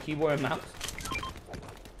switch to keyboard and mouse?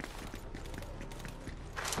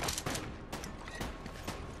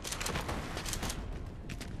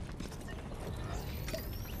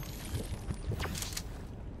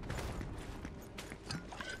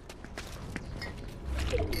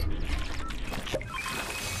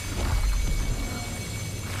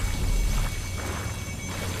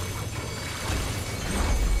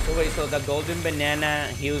 So the golden banana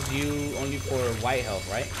heals you only for white health,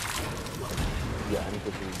 right? Yeah, and it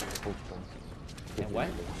gives you full strength. And what?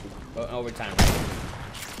 Over time,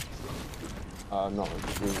 right? No,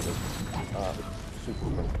 it's really good. It's super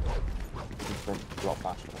strength. You can sprint a lot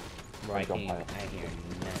faster. Bro, I hear nothing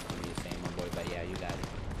you're saying, my boy, but yeah, you got it.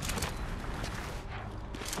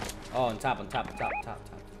 Oh, on top.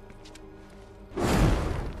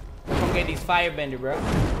 Come get these firebender, bro.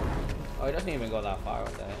 Oh, it doesn't even go that far.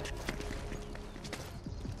 What the heck?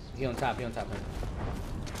 He on top.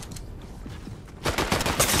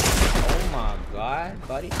 Oh my god,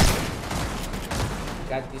 buddy.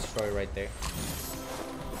 Got destroyed right there.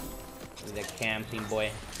 The camping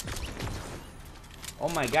boy. Oh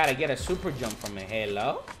my god, I get a super jump from it.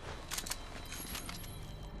 Hello?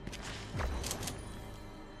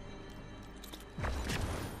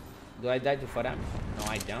 Do I die to foot damage? No,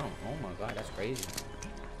 I don't. Oh my god, that's crazy.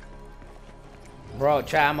 Bro,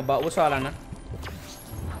 chat, I'm about. What's all, Anna?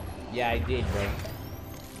 Yeah, I did, bro.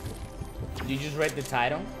 You just read the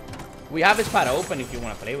title? We have a spot open if you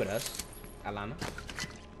want to play with us, Alana.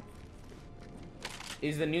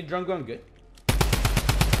 Is the new drum gun good?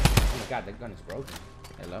 Oh my god, that gun is broken.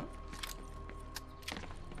 Hello?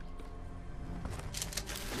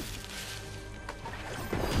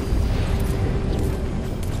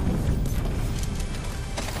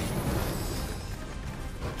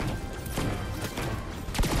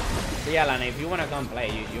 So yeah, Lana, if you want to come play,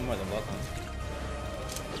 you're more than welcome.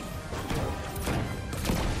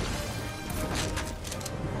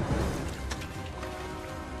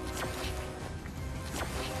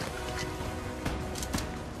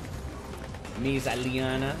 Miss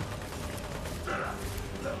Aliana.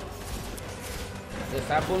 Just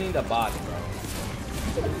start pulling the box, bro.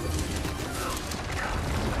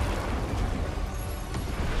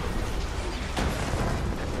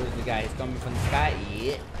 Where's the guy? He's coming from the sky.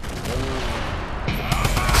 Yeah.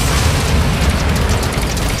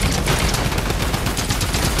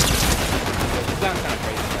 This gun's kind of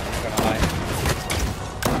crazy, bro. I'm not gonna lie.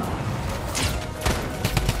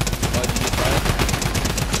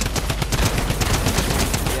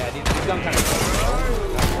 gun kind of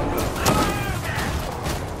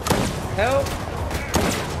help!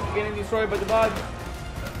 Getting destroyed by the bug.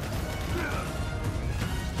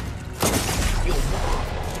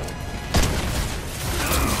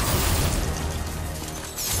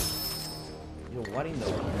 Yo, what in the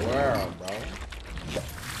world, bro?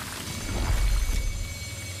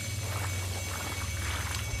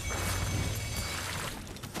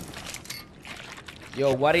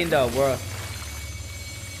 Yo, what in the world?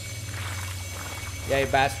 Yeah, you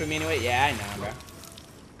bass for me anyway? Yeah, I know, bro.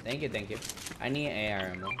 Thank you, thank you. I need an AR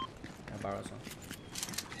ammo. Can I borrow some?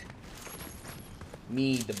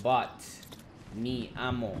 Me, the bot. Need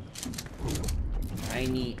ammo. I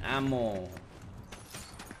need ammo.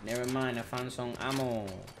 Never mind, I found some ammo.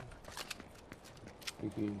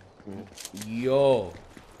 Yo.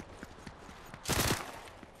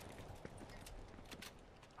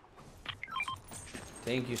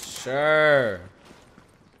 Thank you, sir.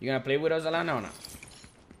 You gonna play with us, Alana, or not?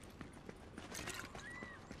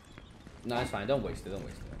 No, it's fine. Don't waste it. Don't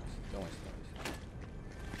waste it. Don't waste it. Don't waste it.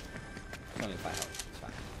 It's only 5 health. It's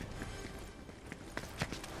fine.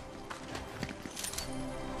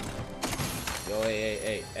 Yo,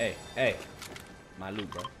 hey. My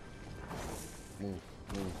loot, bro. Move.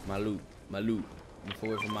 My loot. Move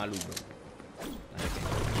forward from my loot, bro.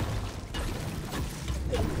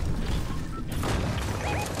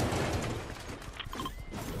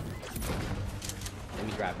 Let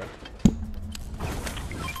me grab, bro.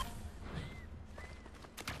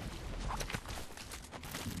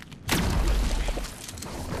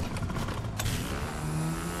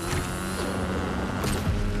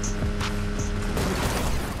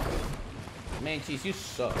 Man, Cheese, you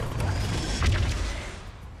suck.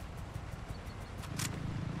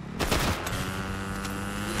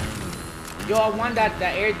 Yo, I want that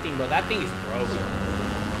air thing, bro. That thing is broken.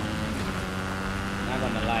 Not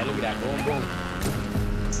gonna lie. Look at that. Boom, boom.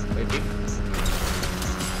 Wait, beep.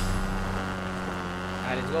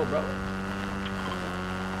 Alright, let's go, bro.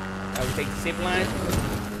 Alright, we take the zip line.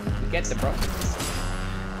 We get the, bro.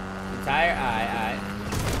 You tired? Alright.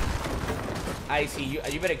 I see you.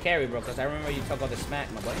 You better carry, bro, because I remember you took all the smack,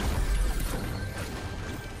 my boy.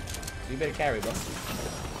 So you better carry, bro.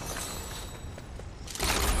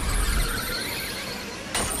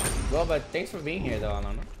 Well, but thanks for being here, though,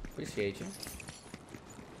 Alana. Appreciate you.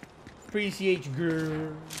 Appreciate you,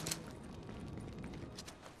 girl.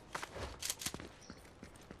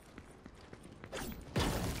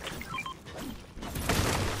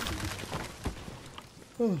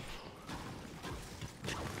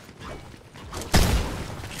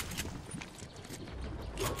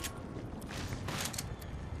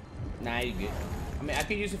 Nah, you're good. I mean, I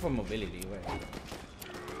could use it for mobility. Wait.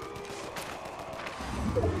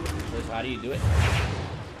 So how do you do it?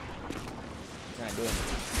 It's not doing it.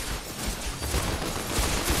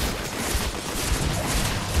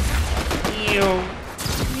 Can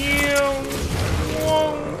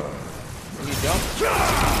you jump?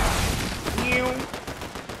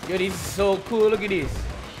 Yo, this is so cool. Look at this.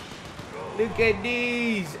 Look at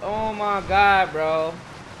these. Oh my god, bro.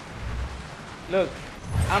 Look.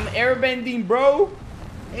 I'm airbending, bro.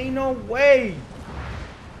 Ain't no way.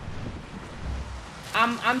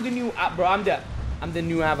 I'm the new bro. I'm the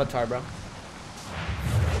new avatar, bro.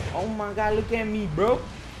 Oh my god, look at me, bro.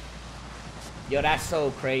 Yo, that's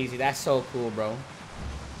so crazy. That's so cool, bro.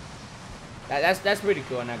 That's pretty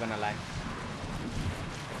cool. I'm not gonna lie.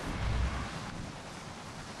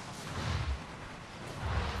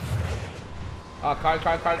 Oh, car me.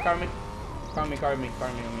 Car me. Come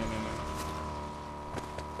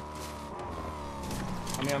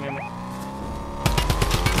here.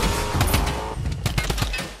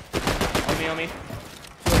 On me.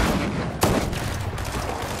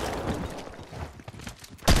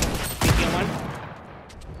 Speaking one.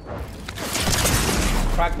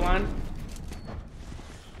 Cracked one.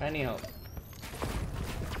 I need help.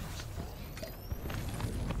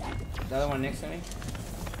 The other one next to me.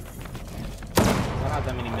 I don't have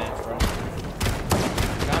that many minutes, bro.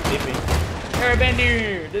 I'm dipping.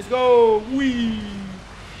 Airbender! Let's go! Wee!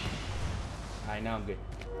 Alright, now I'm good.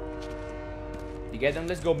 You get them?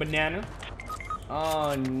 Let's go, banana.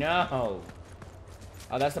 Oh no!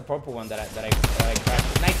 Oh, that's the purple one that I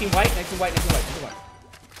crashed. 19 white. 19 white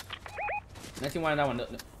on that one. No.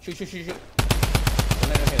 Shoot. Don't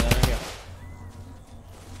let him hit.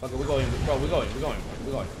 Okay, we're going. Bro, we're going.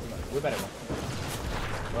 We're better, bro.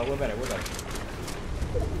 Bro, we're better.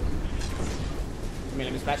 Come here,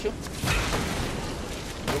 let me splash you.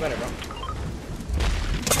 We're better, bro.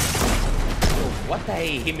 Yo, what the hell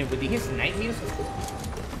he hit me with? His night music?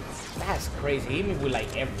 That's crazy. He hit me with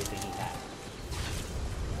like everything he had.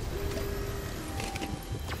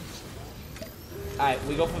 Alright,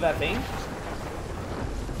 we go for that thing.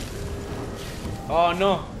 Oh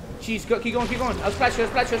no. Jeez, go, keep going. I'll splash you.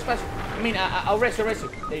 I mean, I'll rest you. There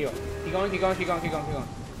you go. Keep going.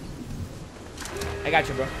 I got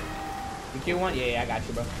you, bro. You kill one? Yeah, I got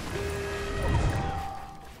you, bro.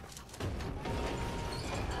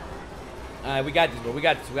 Alright, we got this, bro. We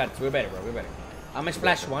got this. We're better, bro. I'm gonna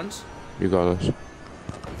splash once. You got this.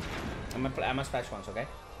 I'm gonna splash once, okay?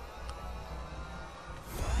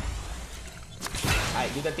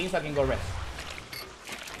 Alright, do the thing so I can go rest.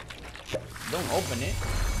 Don't open it.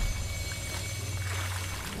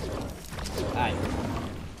 Alright,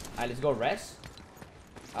 let's go rest.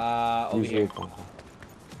 Over here.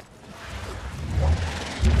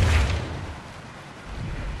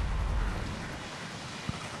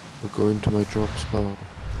 We're going to my drop spot.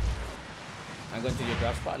 I'm going to your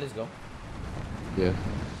drop spot. Let's go. Yeah.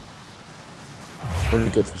 Only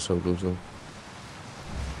good for solos though.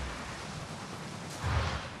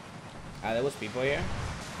 There was people here.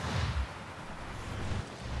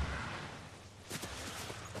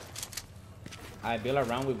 I build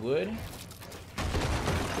around with wood. Yo,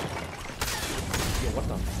 what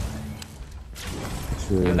the?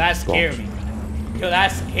 Yo, that scared me. Yo,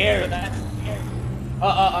 that scared me.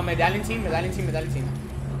 Medallion team.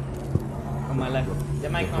 On my left. They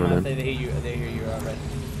might come out. They hear you. They hear you already.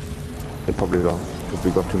 They probably will, because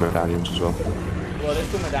we got 2 medallions as well. Well,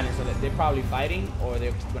 there's 2 medallions, so they're probably fighting, or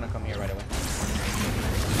they're gonna come here right away.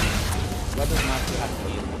 What does Matthew have to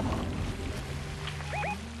eat?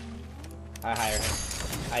 I hire him.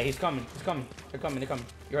 Alright, he's coming. They're coming.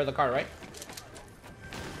 You heard the car, right?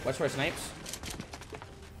 Watch for snipes.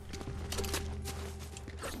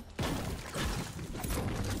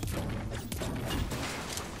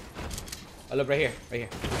 Oh, look, right here.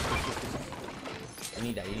 You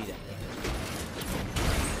need that.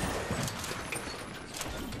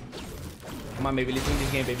 Come on, baby. Let's win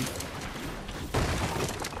this game, baby.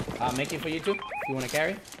 I'll make it for you too. If you want to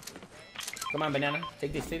carry. Come on, banana.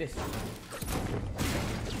 Take this. No,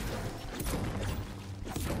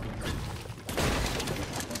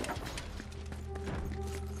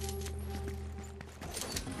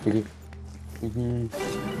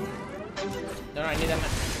 I need that man.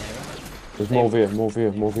 There's more over here.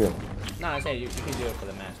 No, I say you can do it for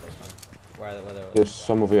the mask. That's fine. There's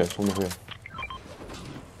some over here.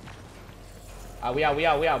 We out,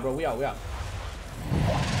 bro. We out.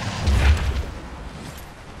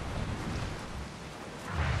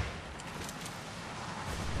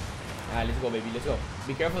 Alright, let's go, baby. Let's go.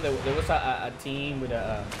 Be careful. There was a team with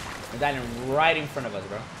a medallion right in front of us,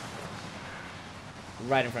 bro.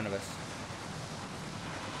 Right in front of us.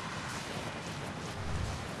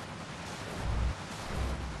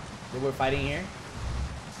 They were fighting here.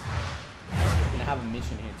 And I have a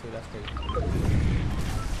mission here too. That's crazy.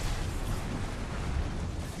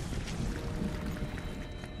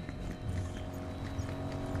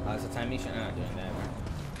 Oh, it's a time mission. I'm not doing that,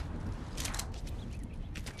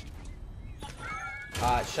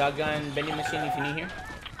 bro. Shotgun vending machine if you need here.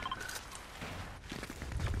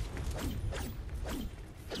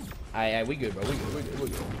 Alright, we good, bro. We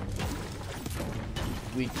good.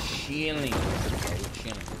 We chilling.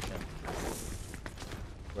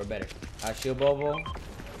 We're better. Shield bubble.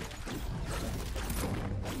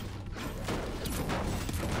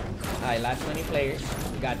 Alright, last 20 players.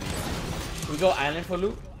 We got this. We go island for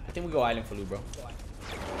loot? I think we go island for loot, bro.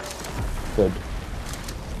 Good.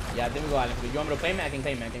 Yeah, I think we go island for loot. You want me to claim it? I can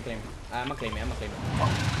claim it. I'm gonna claim it. I'm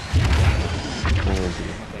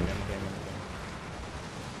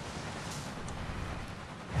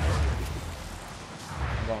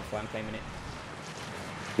going for it. I'm claiming it.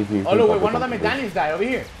 Oh, look, wait, one of the medallions died over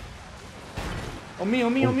here. On me.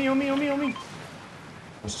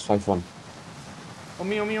 What's the safe one? On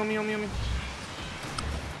me.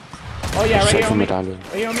 Oh, yeah, right here on me. Medallion.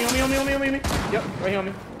 Right here on me. Yep, right here on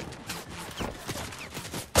me.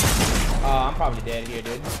 Oh, I'm probably dead here,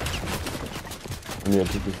 dude. I'm here,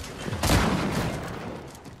 TP.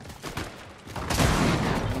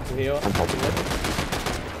 To heal. I'm probably dead.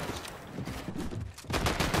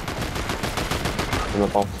 In the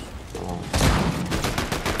box.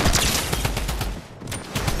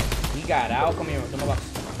 He got out. Come here. To my box.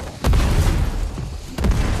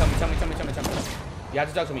 Tell me. You have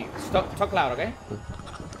to talk to me. Talk loud, okay?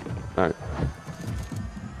 Alright.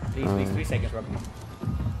 Please, 3 seconds, bro.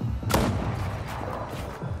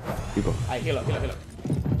 You go. Alright, heal up.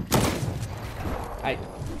 Alright,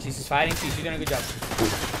 she's fighting. She's doing a good job.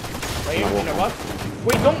 Right here, in her box.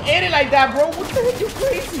 Wait, don't edit like that, bro. What the heck? You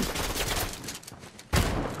crazy?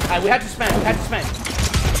 Alright, we had to spam.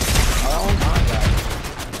 Oh my god.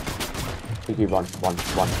 TP, run.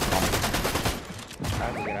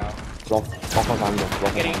 have to get out. Block us angle.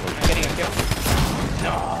 I'm getting.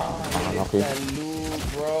 No, I missed that loot,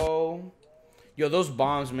 bro. Yo, those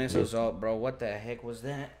bombs mess us up, bro. What the heck was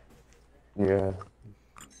that? Yeah.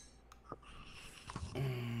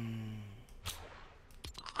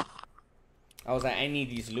 I was like, I need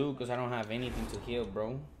these loot because I don't have anything to heal,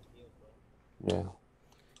 bro. Yeah.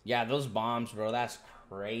 Yeah, those bombs, bro. That's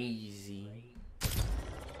crazy.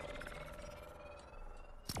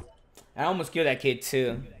 I almost killed that kid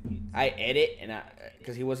too. I edit and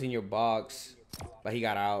because he was in your box, but he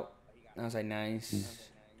got out. I was like, nice.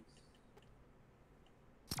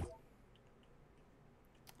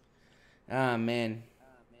 Ah man,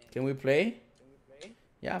 can we play?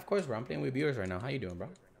 Yeah, of course, bro. I'm playing with viewers right now. How you doing, bro?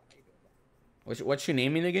 What's your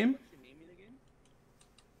name in the game?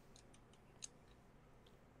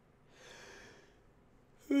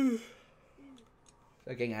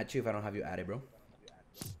 I can add you if I don't have you added, bro.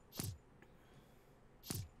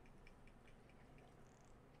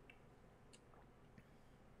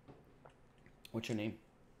 What's your name?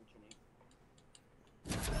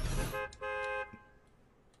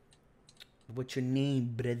 What's your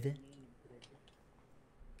name, brother?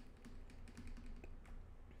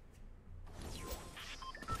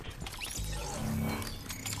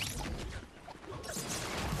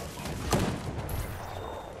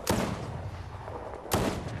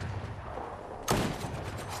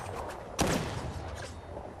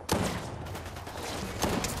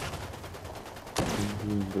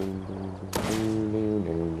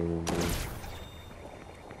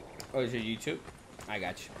 Oh, is your YouTube? I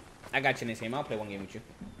got you. I got you in this game. I'll play one game with you.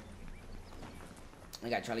 I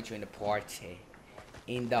got Charlie Chu in the party.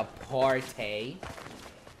 In the party.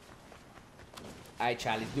 Alright,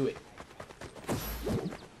 Charlie, do it.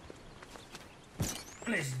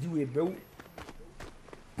 Let's do it, bro.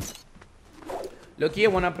 Look here,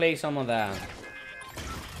 wanna play some of the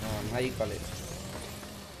how you call it?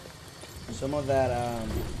 Some of that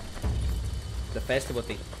the festival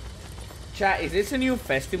thing. Chat, is this a new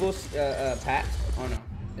festival pack? Oh no,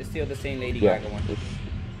 it's still the same Lady Gaga one.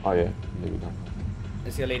 Oh yeah, Lady Gaga.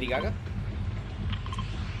 It's still Lady Gaga.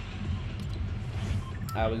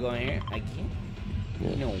 Are we going here again?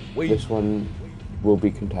 Yeah. No way. This one will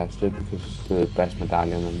be contested because it's the best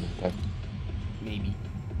medallion in the deck. Maybe.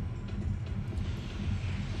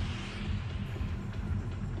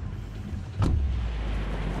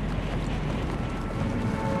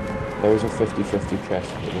 There is a 50-50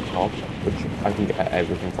 chest at the top, which I can get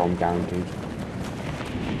everything from guaranteed.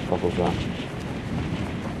 Probably that.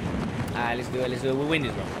 Alright, let's do it. Let's do it. We win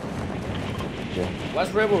this, bro. Yeah.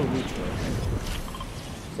 What's Rebel Rouge, bro?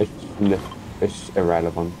 It's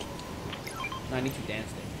irrelevant. No, I need to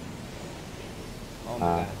dance there. Oh my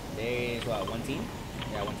god. There's what, one team?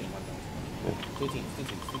 Yeah, one team. Yeah. Two teams.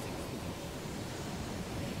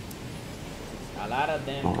 A lot of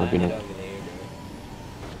them landed over there, bro.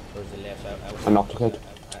 Towards the left. I knocked a kid.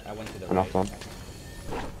 I went to the I knocked right. one.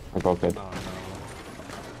 I got a kid. Oh no.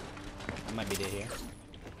 I might be dead here.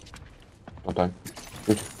 Not down.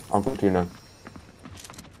 Good. I've got two now.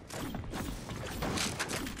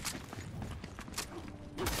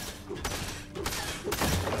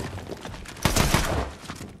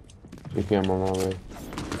 I'm on my way.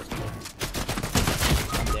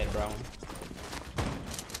 I'm dead, bro.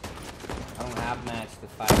 I don't have mats to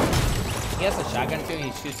fight. He has a shotgun too, and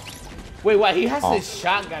he shoots. Wait, what? He has a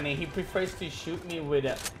shotgun and he prefers to shoot me with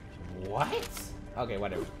a. What? Okay,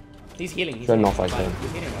 whatever. He's healing. He's healing. He's healing.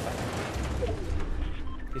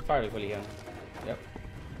 He's probably fully healing. Yep.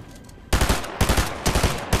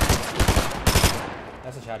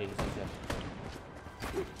 That's a shotty.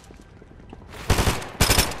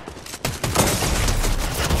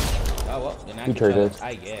 Oh well, then I can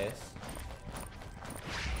I guess.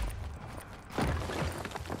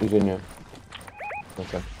 He's in here.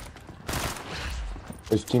 Okay.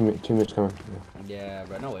 There's teammates coming. Yeah,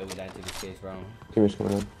 bro. No way we died to this case, bro. Teammates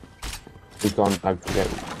coming in. He's gone. I forget.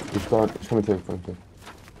 He's gone. He's coming through.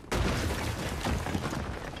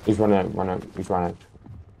 He's run out. He's probably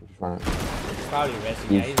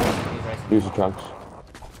resting. Yeah, he's resting. Use the drugs.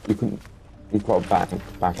 You can. You've got a back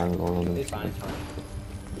angle on him. It's fine.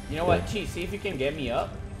 You know what, Chief? See if you can get me up,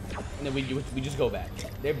 and then we just go back.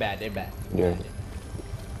 They're bad. Yeah.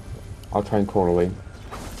 I'll try and crawl away.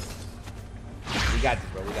 We got this,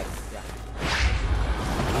 bro. We got this. Yeah.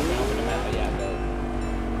 I'll open the map, but yeah, go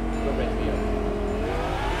rest me up.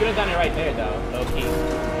 You could have done it right there, though. Low key.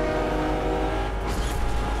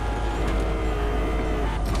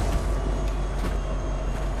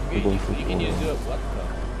 You can just do it. What the?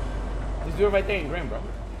 Just do it right there in green, bro.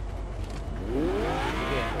 Yeah.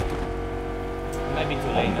 It might be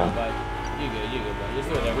too late now, but You good, bro. Just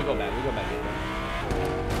do it there. We go back in, bro.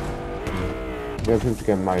 We have to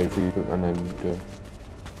get my reboot and then do it.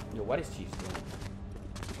 Yo, what is Chiefs doing?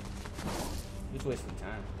 He's wasting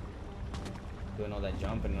time. Doing all that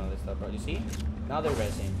jumping and all this stuff, bro. You see? Now they're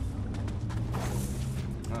resting.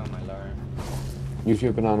 Oh, my lord. Use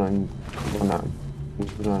your banana and banana.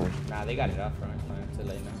 Use banana. Nah, they got it up, bro. It's fine. It's too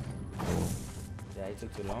late now. Yeah, he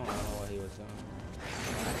took too long. I don't know what he was doing.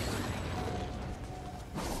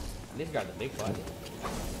 At least got the big body.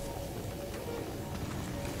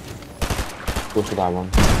 Go to that one.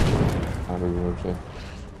 I don't know what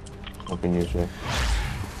I've been used to it.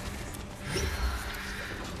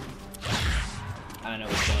 I don't know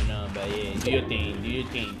what's going on, but yeah, do your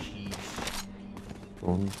thing, Chiefs.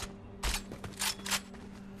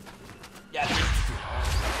 Yeah, at least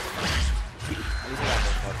I got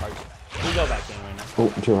those more parts. We go back in right now. Oh,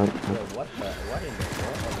 do you right? Yo, what in the world?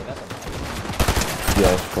 Okay, that's a body.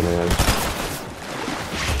 Yeah, it's funny,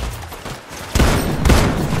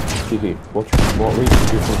 TV, what region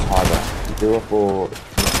do you think is harder? Europe or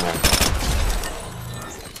North America?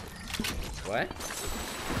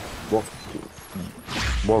 What?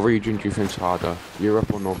 What region do you think is harder?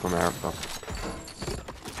 Europe or North America?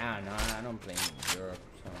 I don't know. I don't play in Europe,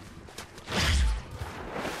 so.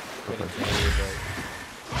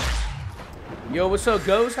 Yo, what's up,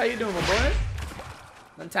 Ghost? How you doing, my boy?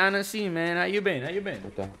 Long time no see, man. How you been?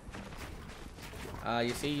 Okay.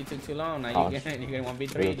 You see, you took too long. Now you're getting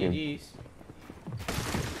 1v3, GG's.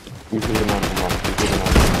 You should have known from one.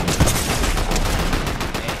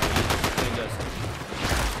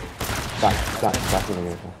 Back in the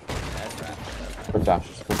game. That's right. Good dash.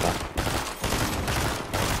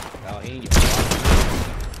 Oh, he ain't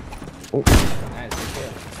Oh. nice, good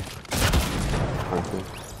kill.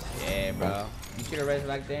 Yeah, bro. You should have rested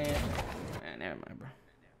like that. Man, never mind, bro.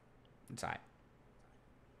 It's alright.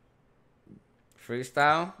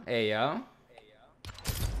 Freestyle. Hey, yo.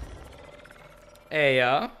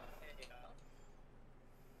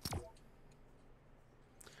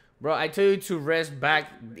 Bro, I tell you to rest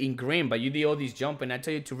back in green, but you did all these jumping. I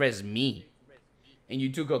tell you to rest me. And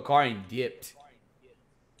you took a car and dipped.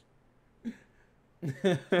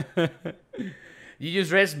 You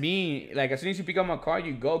just rest me. Like, as soon as you pick up my car,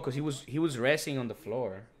 you go. Because he was resting on the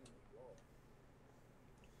floor.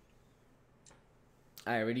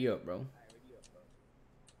 Alright, ready up, bro.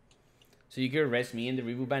 So you can rest me in the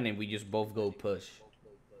reboot band and we just both go push.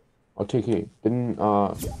 I'll take it. Didn't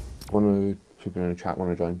one of the people in the chat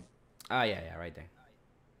want to join? Ah, yeah, right there.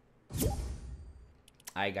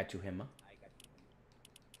 I got you, Hema.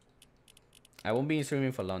 I won't be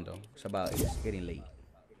streaming for long though. It's getting late.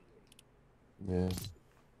 Yeah. It's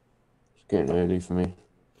getting early for me.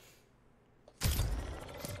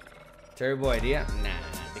 Terrible idea? Nah,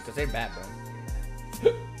 because they're bad, bro.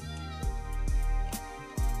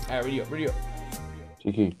 Alright, ready up.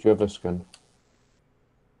 Tiki, do you have a skin?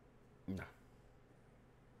 No.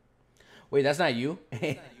 Wait, that's not you?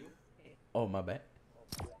 Oh, my bad.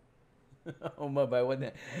 Oh, my bad. What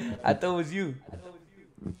the? I thought it was you.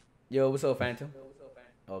 Yo, what's up, Phantom?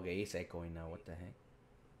 Okay, he's echoing now. What the heck?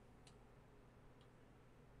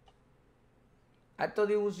 I thought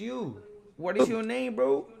it was you. What is your name,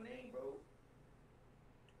 bro?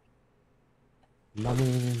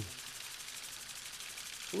 Mommy.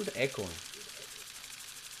 Who's echoing?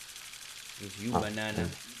 It's you, Banana.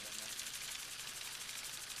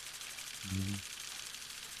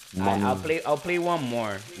 I'll play one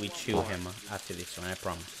more with you, Hema, after this one, I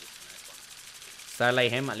promise. Start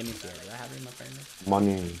like Hema, let me see. Do I have him, my friend?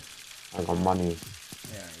 Money. I got money.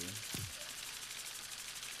 Yeah,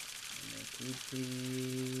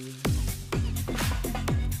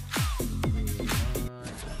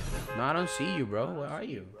 no, I don't see you, bro. Where are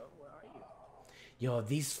you? Yo,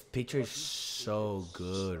 this picture is so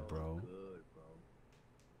good, bro.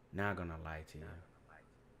 Not gonna lie to you.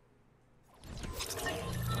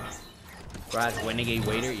 Brad, Renegade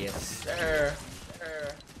Waiter? Yes, sir.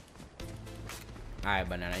 Alright,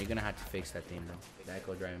 Banana, you're gonna have to fix that thing, bro. That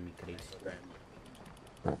echo driving me crazy.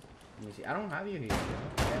 Let me see. I don't have you here.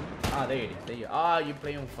 Ah, there it is. There you are. Ah, you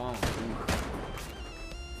play on phone.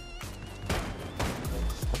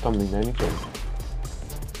 I don't mean anything.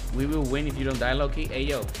 We will win if you don't die, Loki. Hey,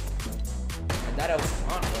 yo. I thought I was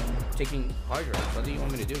on, bro. Taking hard drive. What do you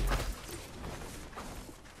want me to do?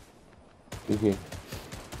 Tiki.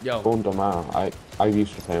 Yo. Phone don't matter. I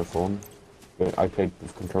used to play on phone, but I played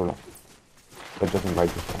with controller. That doesn't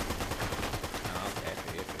like this one. Oh, okay,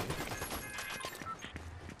 for you.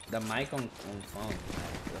 The mic on phone,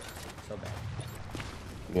 so bad.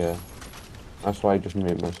 Yeah. That's why I just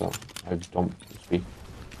mute myself. I just don't speak.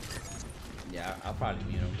 Yeah, I'll probably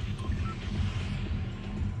mute him.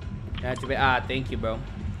 Yeah, too bad. Thank you, bro.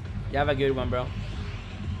 You have a good one, bro.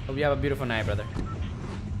 Hope you have a beautiful night, brother.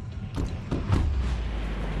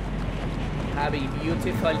 Have a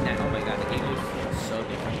beautiful night. Oh my god, the game looks so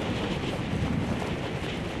different.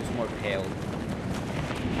 It's more pale.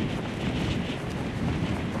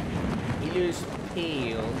 He looks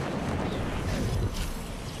pale.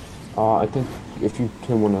 I think if you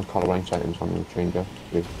turn one of the coloring settings on, it'll change it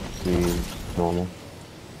with the normal.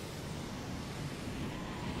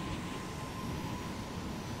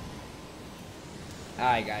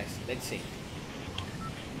 Alright, guys, let's see.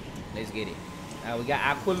 Let's get it. We got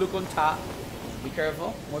Aqua Look on top. Be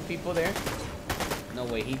careful. More people there. No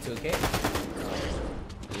way, he took it.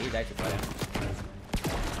 Yeah, he's actually fine.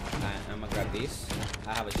 Alright, I'm gonna grab this.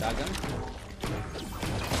 I have a shotgun.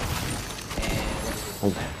 And what is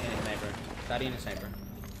this? And a sniper. Shotty and a sniper.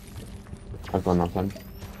 I've got nothing.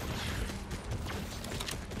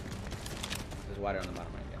 There's water on the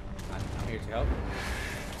bottom right there. I'm here to help.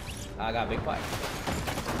 I got a big pipe.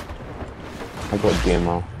 I got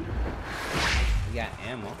ammo. You got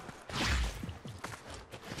ammo. Yeah,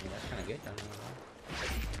 that's kind of good.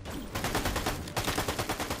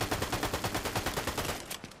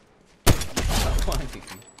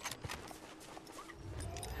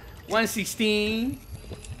 116.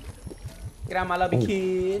 Get out my lobby,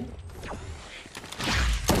 kid.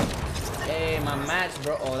 Hey, my match,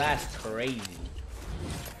 bro. Oh, that's crazy.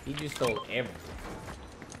 He just stole everything.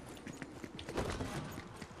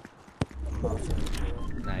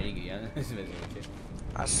 Nah, you good. I'm just messing with you.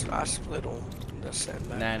 I split on the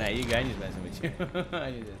setback. Nah, you good. I'm just messing with you. I'm just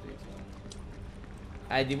messing with you.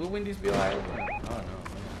 Alright, did we win this bill? Oh, no.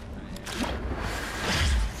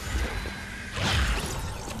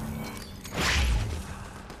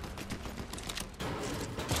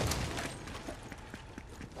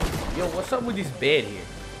 Yo, what's up with this bed here?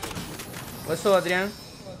 What's up, Adrian?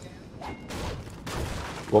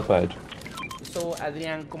 What bed? So,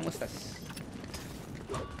 Adrian, ¿cómo estás?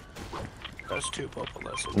 That's two purple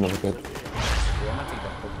lessons. Another bed. Yo, I'm gonna take the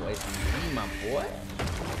purple SUV, my boy.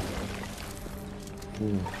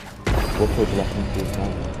 What purple lessons do you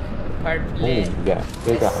have? Purple. Yeah,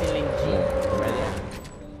 they got SLG.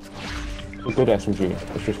 a good SMG.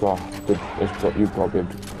 It's just got good. It's got you got good.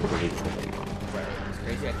 It's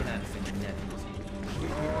crazy, I cannot finish that.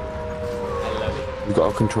 I love it. You got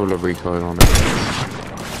a controller recoil on it.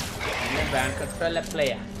 Remember, controller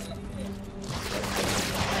player.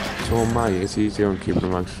 So it's easier on keeping the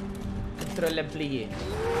mouse. Controller player.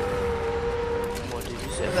 What did you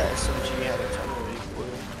say? That SMG had a ton of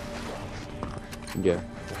recoil. Yeah.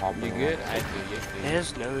 You good? I do, you It good.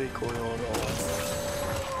 has no recoil at all.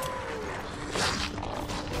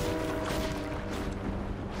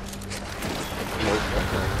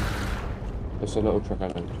 It's a little trick I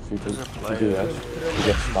learned. If you do this, you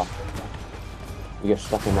get stuck. You get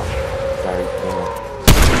stuck in that very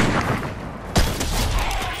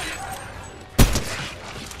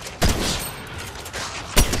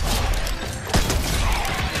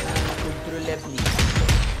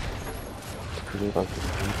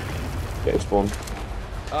Get it spawned.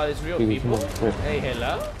 Oh, there's real Come people? on, yeah. Hey,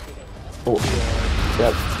 hello? Oh,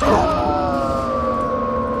 yep.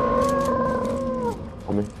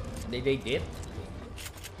 On me. They did?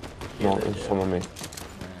 No, it's someone me.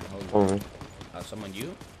 Hold on. Someone me. Someone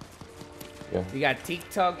you? Yeah. We got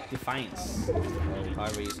TikTok Defiance. Or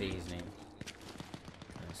however you say his name.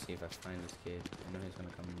 Let's see if I find this kid. I know he's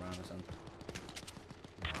gonna come around or something.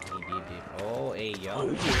 He did. Oh, hey, yo.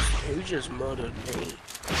 Who just murdered me?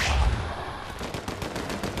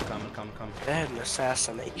 Come. They had an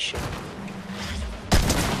assassination.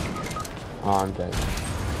 Oh, I'm dead.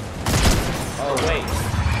 Oh, wait.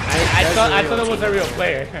 I thought it was a real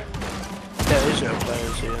player. There is no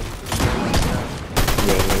players here.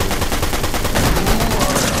 Yeah.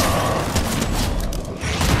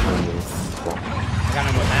 I got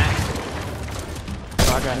no more mats.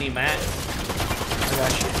 I I need mats.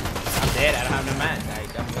 got you. I'm dead. I don't have no mats.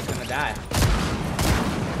 I'm just gonna die.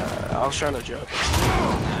 I was trying to joke.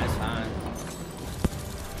 Nah, it's fine.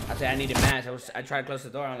 I said I needed mats. I tried to close the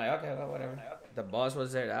door. I'm like, okay, well, whatever. The boss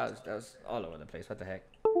was there. That was all over the place. What the heck?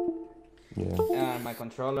 Yeah. And my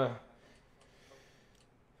controller.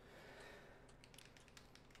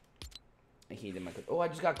 I hated my. Oh, I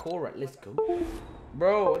just got Cora. Let's go,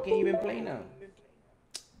 bro. I can't even play now.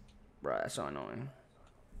 Bro, that's so annoying.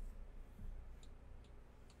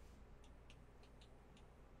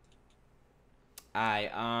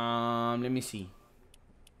 Alright, let me see.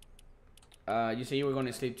 You say you were going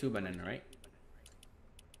to sleep too, Banana, right?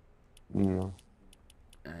 No.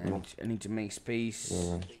 I need to make space.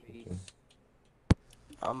 Yeah.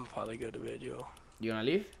 I'm probably good to bed, yo. You wanna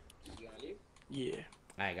leave? Yeah.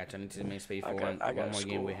 Alright, got you. I need to make space for I one got more game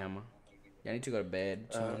school. with Hammer. Yeah, I need to go to bed.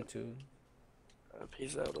 Too.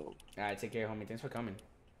 Peace out, though. Alright, take care, homie. Thanks for coming.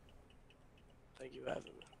 Thank you for having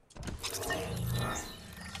me.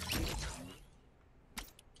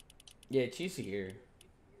 Yeah, Cheesy here.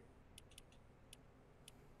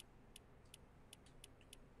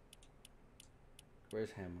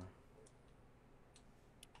 Where's Hammer?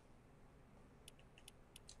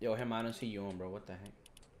 Yo, Hammer, I don't see you on, bro. What the heck?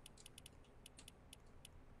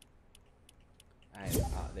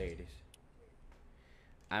 Alright, there it is.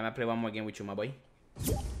 I'm gonna play one more game with you, my boy.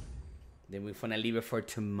 Then we're gonna leave it for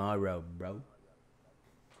tomorrow, bro.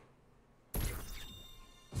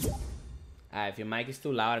 Alright, if your mic is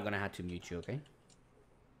too loud, I'm gonna have to mute you, okay?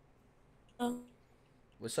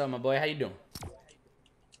 What's up, my boy? How you doing?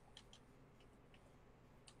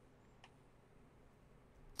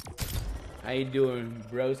 How you doing,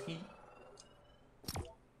 broski?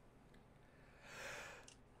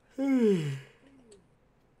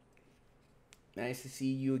 Nice to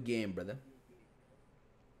see you again, brother.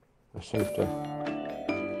 I saved it.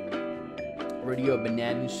 Radio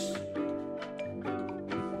bananas.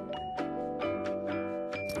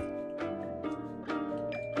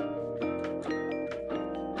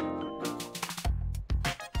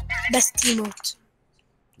 Best emote.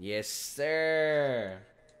 Yes, sir.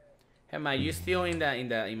 Hey, man, you still in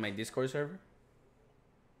my Discord server?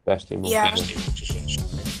 Best team. Yeah.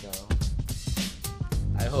 Let's go.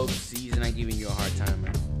 I hope C's not giving you a hard time,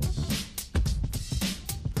 man.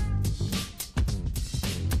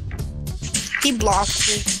 He blocked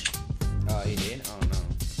me. Oh, he did? Oh, no.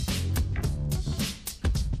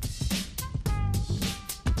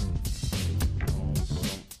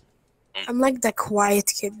 I'm like the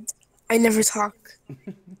quiet kid. I never talk.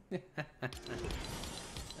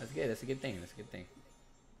 That's good. That's a good thing. That's a good thing.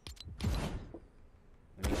 I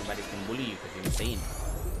mean, nobody can bully you because you're insane.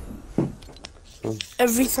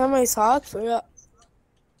 Every time I talk, Oh,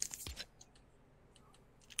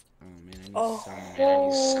 man. I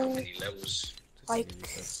need so many levels. like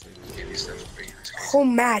Yeah, these levels pretty whole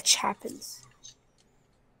match happens.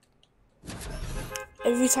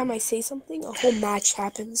 Every time I say something, a whole match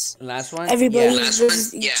happens. Last one? Everybody Yeah.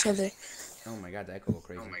 versus each other. Oh my god, that could go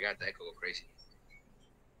crazy. Oh my god, that could go crazy.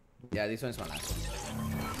 Yeah, this one's my last one.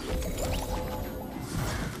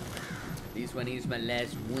 This one is my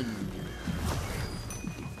last one.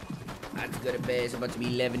 I have to go to bed. It's about to be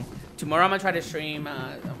 11. Tomorrow I'm gonna try to stream.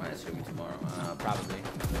 I'm gonna stream tomorrow. Probably.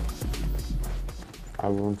 I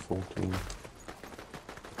run 14.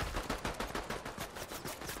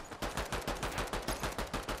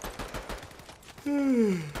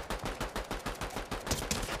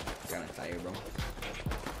 Kinda tired, bro.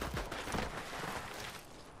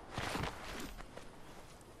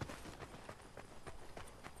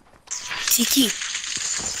 Tiki.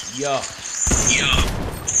 Yo.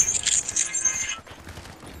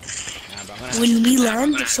 When we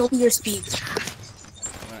land, show me your speed.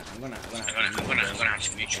 I'm gonna have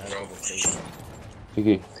to mute you, bro.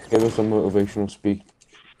 Tiki, give us some motivational speak.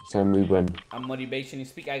 Time we win. A motivation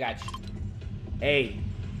speak. I got you. Hey,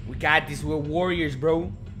 we got this. We're warriors,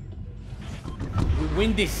 bro. We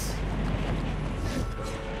win this.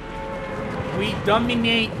 We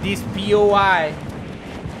dominate this POI.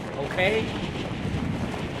 Okay?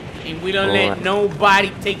 And we don't let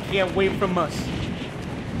nobody take it away from us.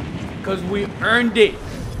 Because we earned it.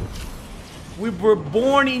 We were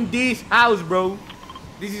born in this house, bro.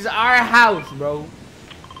 This is our house, bro.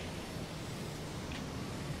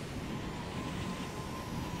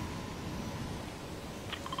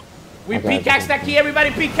 We pickaxe that key, everybody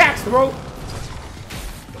pickaxe, bro.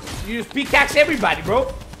 You just pickaxe everybody,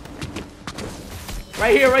 bro.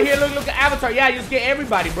 Right here, look at Avatar. Yeah, you just get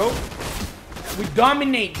everybody, bro. We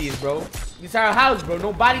dominate this, bro. This is our house, bro.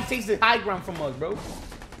 Nobody takes the high ground from us, bro.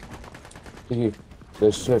 Tiki,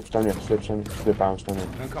 there's slips down here, slip bounce down here.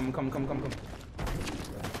 Come. I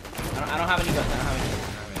don't have any guns,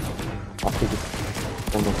 I'll take it.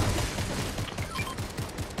 Come on.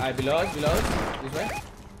 Alright, below us, this way.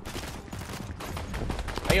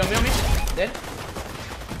 Hey, on me. Dead.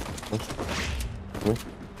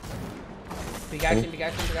 Big action.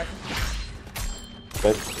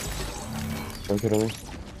 Dead. Don't get on me.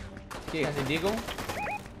 Okay, has a deagle.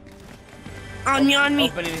 On me.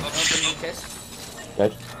 Opening chest.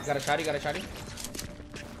 Dead. Got a shotty.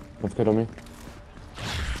 Don't get on me.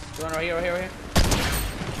 One right here.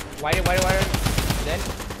 Wider. Dead.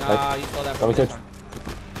 You stole that from Okay. this one.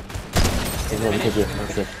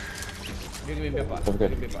 Okay. You give me a bit part. Okay.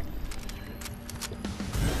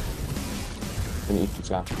 And eat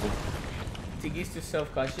the apple. Tigi's too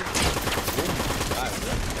self-conscious.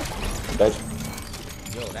 Dead.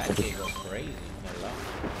 Yo, that kid goes crazy. Hello.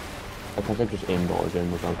 I think I just indoors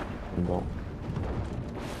in without indoor.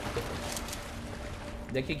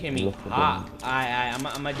 That kid came in hot. I'm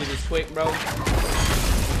gonna do this quick, bro. No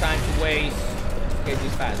time to waste. Get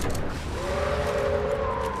this fast, bro.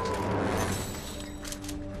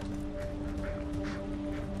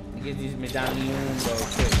 Get these medallions, bro,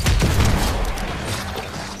 quick.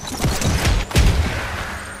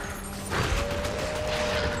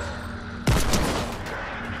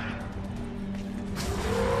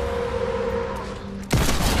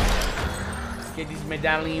 Get these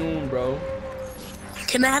medallion, bro.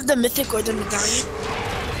 Can I have the mythic or the medallion?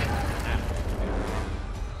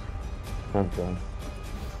 Okay.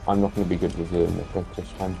 I'm not going to be good with the mythic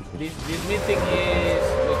this time. This mythic is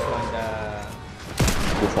which one?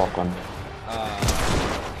 The shotgun.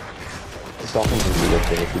 The shotgun is really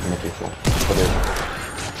good if you can make it shot. But it's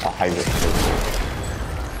a high risk.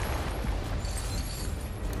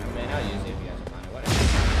 I mean, I'll use it if you guys want it. Whatever.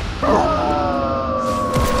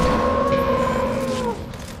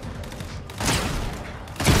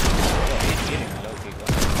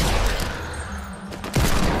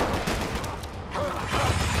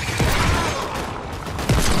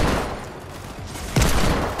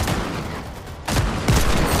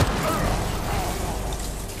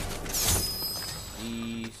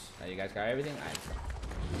 You guys got everything?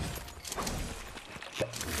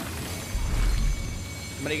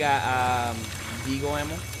 Somebody got Deagle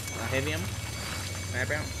ammo? Heavy ammo?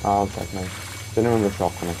 Sniper ammo? I'll take mine. Didn't remember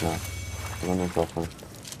shotgun it now. I don't know shotgun.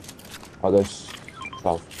 Oh, there's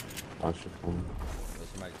 12. Oh, shit.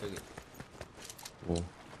 Somebody took it. Yeah.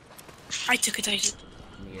 I took it, I did.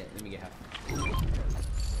 Let me get half.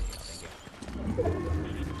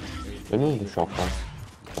 Thank Didn't remember shotgun.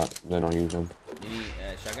 But then I'll use them. you. You need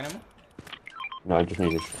shotgun ammo? No, I just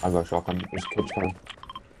need it. I got a shotgun. There's kids coming.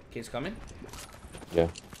 Kids coming? Yeah.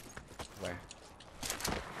 Where?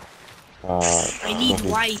 I need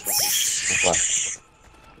nothing. white. Okay.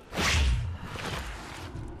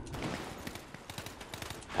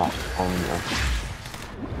 On there.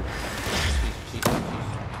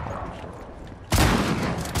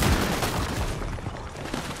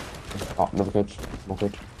 Oh, another kids. More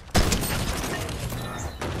kids.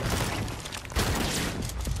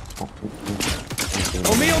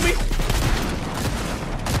 On me, on me!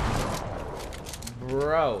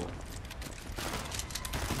 Bro.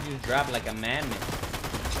 You just dropped like a mammoth.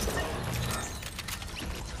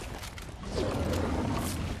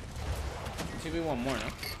 See, we want more, no?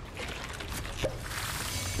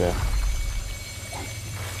 Yeah.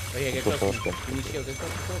 Oh yeah, get Go close. first, Give me shield, get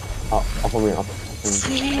close, get close. Oh, up on me, up.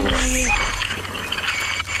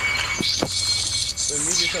 Wait,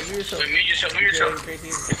 move yourself, move yourself. Mute yourself, mute yourself. Okay, crazy.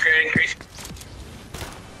 You're creating crazy.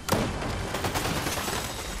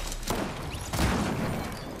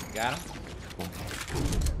 Got him?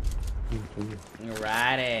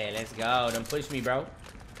 Alrighty, let's go. Don't push me, bro.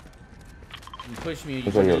 Don't push me.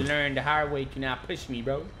 You're gonna learn the hard way. Do not push me,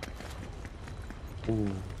 bro.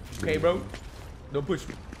 Okay, bro? Don't push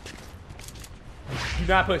me. Do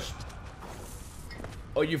not push.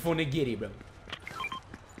 Or you finna get it, bro.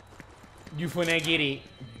 You finna get it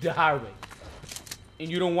the hard way. And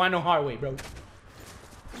you don't want no hard way, bro.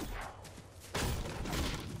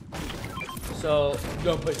 So,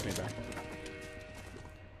 don't push me, bro.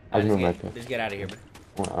 Let's get out of here, bro.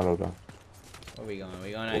 I don't know. Where we going?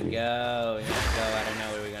 We're gonna go. I don't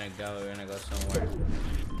know where we're gonna go. We're gonna go somewhere.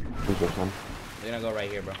 We're gonna go right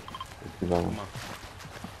here, bro. Come on.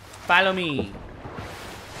 Follow me.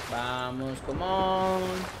 Vamos, come on.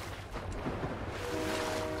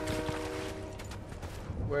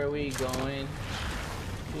 Where are we going?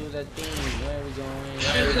 To the thing. Where are we going?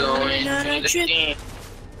 Where we going? On a trip.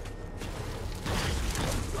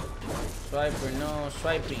 Swiper, no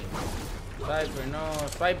swiping. Swiper, no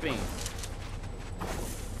swiping.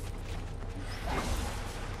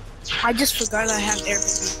 I just forgot I have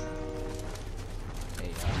everything.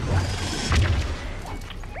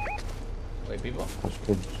 Wait, people?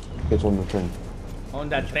 There's kids on the train. On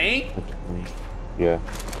that train? Yeah.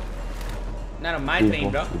 Not on my train,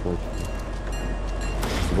 bro.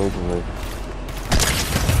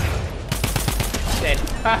 Dead.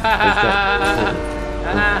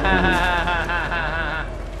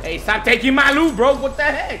 Hey, stop taking my loot, bro. What the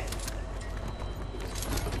heck?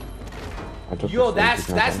 Yo, that's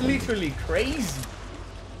literally crazy.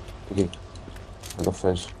 Okay. I got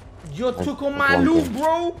fish. Yo, took on my loot,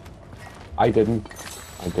 bro. I didn't.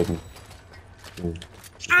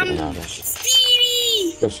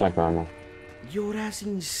 Stevie! Just sniper ammo. Yo, that's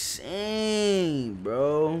insane,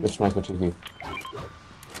 bro. Just sniper TV.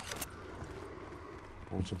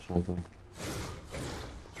 Some sniper.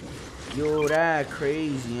 Yo, that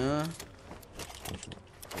crazy, huh?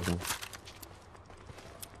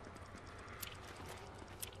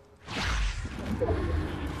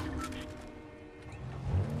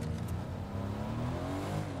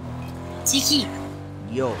 Tiki,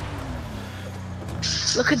 Yo.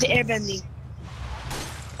 look at the airbending.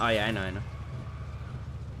 Oh yeah, I know.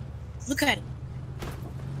 Look at it.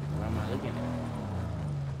 What am I looking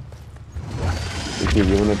at? You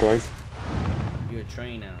wanna drive? You're a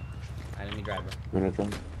train now. Alright, let me drive, bro. You wanna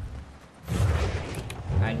drive?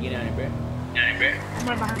 Alright, get on it, bro. I'm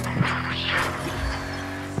right behind.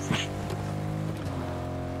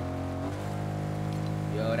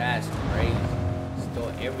 Yo, that's crazy.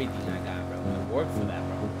 Stole everything I got, bro. I worked for that,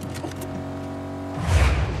 bro.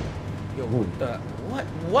 Yo, what the?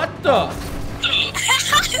 What the?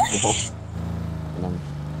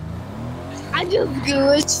 I just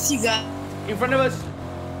glitched you guys. In front of us.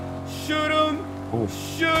 Shoot him. Oh.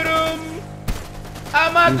 Shoot him.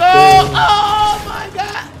 I'm a goal. Oh my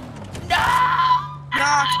god. No.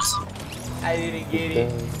 Knocked. I didn't get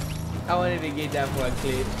it. I wanted to get that for a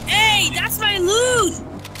clip. Hey, that's my loot.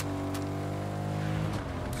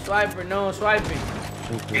 Swiper, no swiping.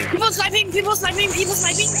 People sniping.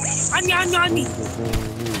 On me.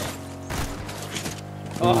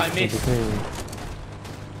 Oh, I missed.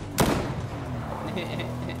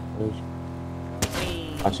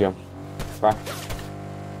 I see him. Back.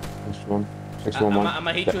 6-1. 6-1-1. I'm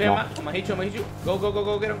gonna hit you here, man. I'm gonna hit you.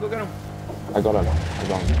 Go, get him. I got him.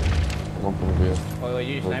 I'm going from the rear. Oh,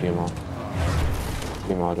 you sniping?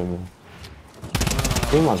 DMR, didn't you?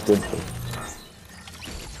 DMR's good, though.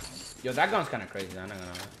 Yo, that gun's kind of crazy. I'm not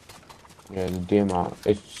gonna lie. Yeah, the DMR,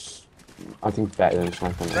 it's, I think, better than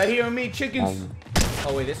sniper. Right here on me, chickens.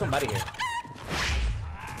 Oh wait, there's somebody here.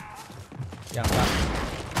 Yeah, I'm back.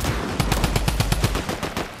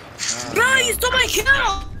 Bro, you stole my kill.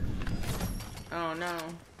 Oh no.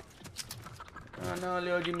 Oh no,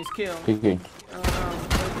 little Jimmy's kill. Kiki, Oh no,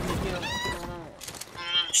 little Jimmy's kill. Oh no.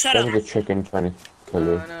 Shut there up. was a chicken trying to kill you.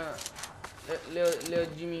 Oh no. Little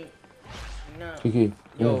Jimmy. No. Kiki,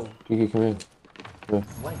 Yo. Kiki, come here. Yeah.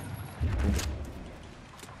 What?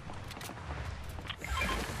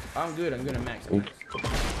 I'm good at max.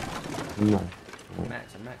 No.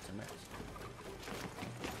 Max.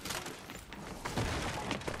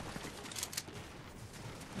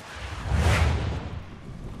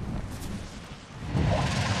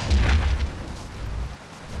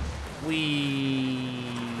 We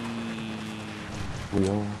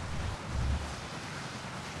are.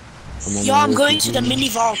 Yo, I'm going to the mini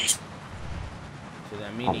vault. to the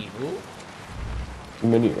mini who?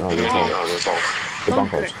 Mini, oh, that's all. The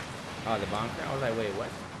bunkers. Oh, the bunker. I was like, wait, what?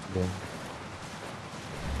 Yeah.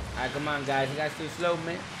 Alright, come on, guys. You guys too slow,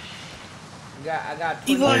 man. I got 20.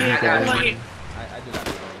 People are here. I got People are 20. here. I do got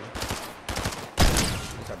people here.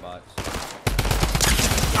 These are bots.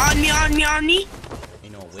 On me.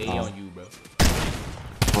 Ain't no way on you, bro.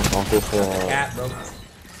 I'll go for, Cat, bro.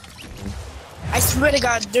 I swear to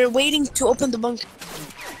God, they're waiting to open the bunker.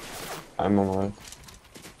 I'm on my way.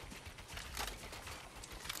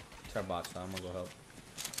 It's our bots, so I'm gonna go help.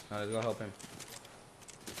 No, let's go help him.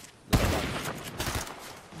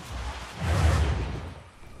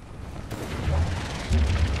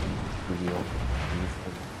 These are bots.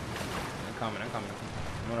 I'm coming.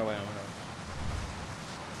 I'm on our way.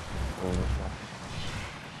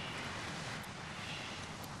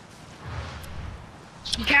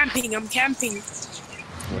 I'm camping. I'm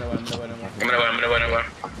gonna win.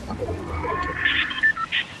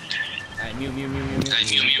 Alright, mute.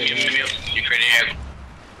 You crazy.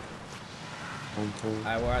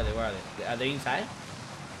 Alright, where are they? Are they inside?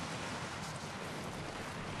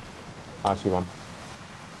 I see one.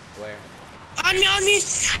 Where? On me.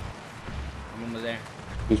 I'm almost there.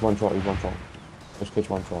 He's one shot. This kid's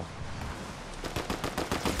one shot.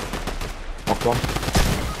 Knocked one.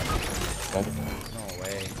 Dead. No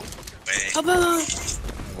way. Come I on.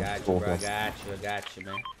 got you, bro. I got you,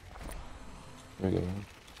 man. There we go.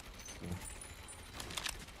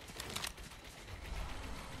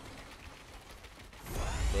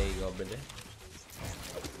 There you go, brother.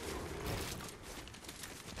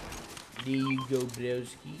 There you go,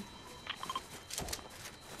 broski.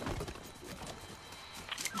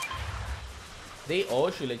 They all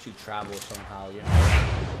should let you travel somehow, you know?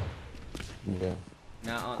 Yeah.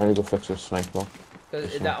 Now, I need to fix this sniper.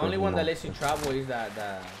 because the only one that lets you travel is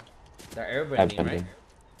the airbending, right?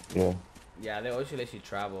 Yeah. Yeah, they all should let you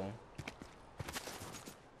travel.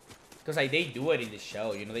 Because like they do it in the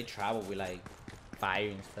show, you know, they travel with like fire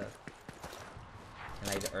and stuff. And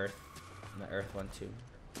like the earth one too.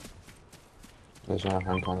 There's a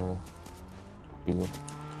hand cannon.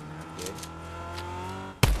 good.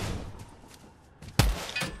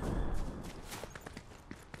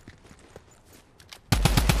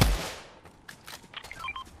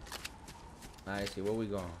 I see where we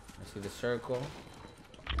going. I see the circle.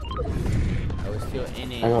 I was still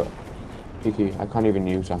in it. I got Kiki. I can't even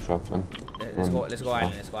use that shotgun. Let's go. Let's go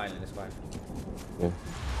island. Let's go island. Let's go island. Yeah.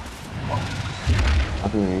 I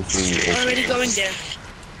can usually. Already going there.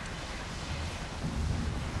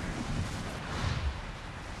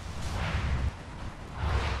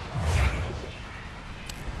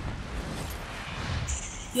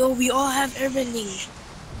 Yo, we all have everything.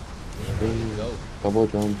 Go. Double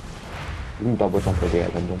jump. You can double jump to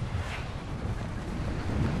get them done.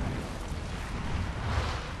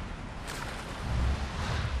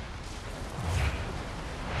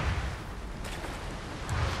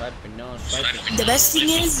 Swiping, no swiping. The best thing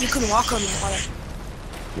is you can walk on the water.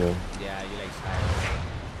 Yeah. Yeah, you like style.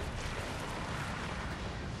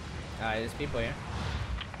 There's people here.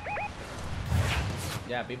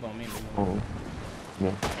 Yeah, people on me. People on me. Oh.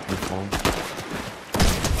 Yeah. It's fine.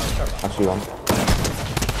 Oh, Starbucks. I see one. No,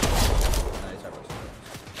 it's Starbucks.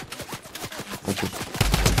 I just.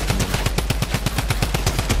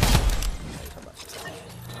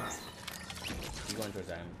 He's going towards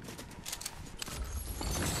island.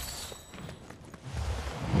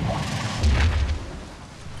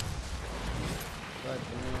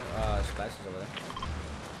 Splash is over there.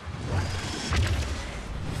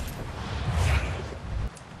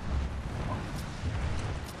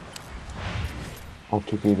 Oh,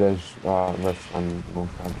 Kiki, there's rifts on one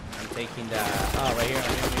side. I'm taking the. Oh, right here. Right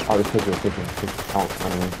here. Oh, it's kitchen. Oh,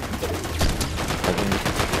 enemy.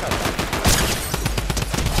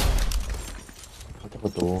 I took a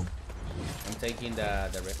door. I'm taking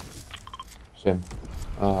the rift. Same.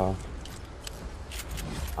 I'm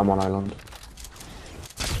on island.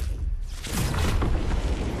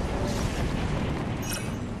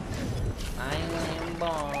 Island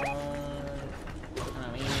born.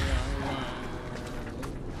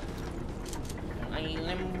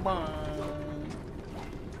 Island born.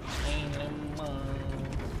 Island born.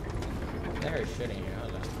 I heard shit in here.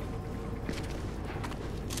 Hold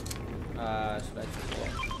on. Special.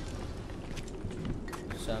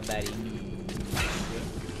 Somebody needs.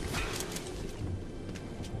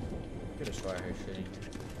 Could have swore I heard shit in here.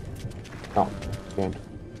 Oh, game.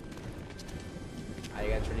 Are you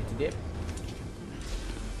guys ready to dip?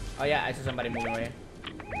 Oh yeah, I see somebody moving right here.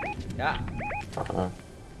 Yeah.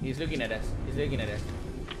 He's looking at us. He's looking at us.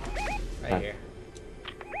 Right here.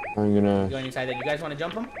 I'm gonna. He's going inside there. You guys want to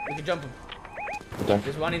jump him? We can jump him. Okay.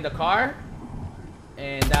 There's one in the car.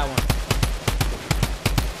 And that one.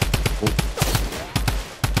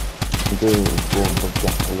 I'm doing one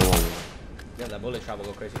just below one. Yeah, that bullet shot will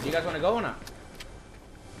go crazy. Do you guys want to go or not?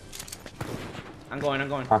 I'm going.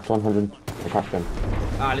 Cracked 100. I cracked him.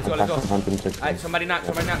 Let's go. 160. Alright, somebody knock.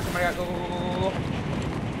 Somebody knock. Go.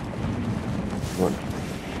 One.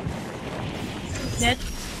 Dead.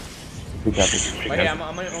 Be careful. Right here, I'm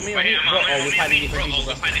on me. Bro, oh, we're fighting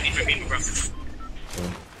different people, bro. This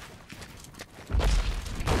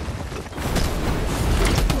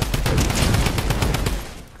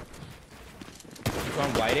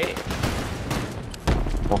one white it.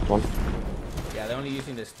 Knocked one. Yeah, they're only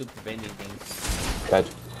using the stupid bending things. Dead.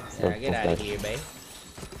 Yeah, get out of here, babe.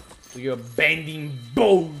 With your bending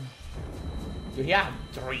bow. Dude, he have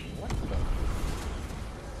 3. What the?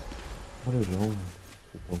 What is wrong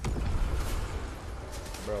with people?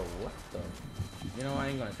 Bro, what the? You know, I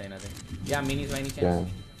ain't gonna say nothing. Yeah, minis by any chance?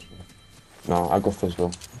 Yeah. No, I got first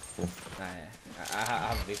though. Yeah. I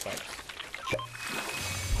have a big fight.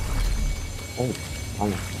 Oh,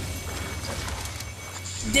 I'm.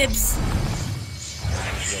 Dibs.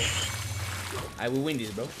 Alright, we win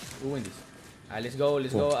this, bro. We win this. Alright, let's go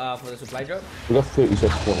for the supply drop. We got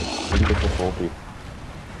 36 kills. We can get for 40.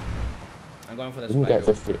 I'm going for the We can supply get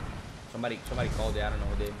drop. 50. Somebody called it. I don't know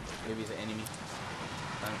who did. Maybe it's an enemy.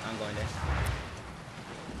 I'm going there.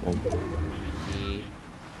 Yeah.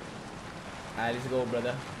 Alright, let's go,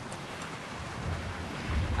 brother.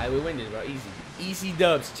 Alright, we win this, bro. Easy. Easy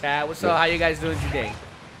dubs, Chad. What's up? How you guys doing today?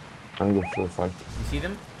 I'm going for a fight. You see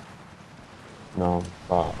them? No,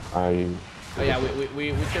 but I. Oh yeah,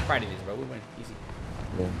 we should party this, bro. We win. Easy.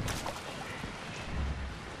 Yeah.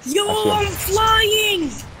 Yo, I'm flying!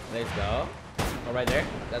 Let's go. Oh, right there.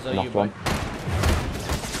 That's all you, Knocked boy. one.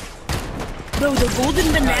 Bro, the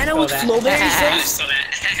golden banana with flowberry face.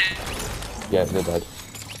 Yeah, they're dead.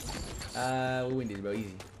 We win this, bro.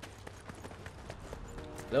 Easy.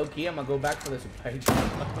 Low key, I'm gonna go back for the supply drop.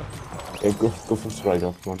 Yeah, go for straight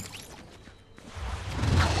up one.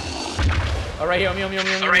 Oh, right here, on me. Alright,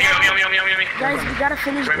 me. Guys, we gotta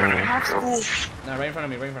finish half school. No, right in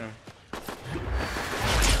front of me.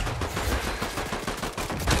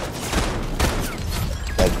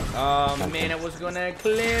 Dead. Oh man, I was gonna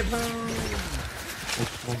clip him.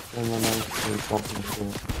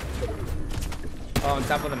 Oh, on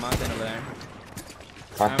top of the mountain over there.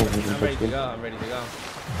 I'm ready to go.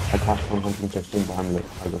 I passed 116 behind it.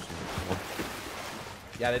 I got something.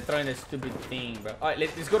 Yeah, they're throwing this stupid thing, bro. Alright,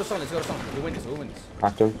 let's go to zone. We'll win this.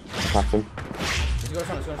 Cracked him. Let's go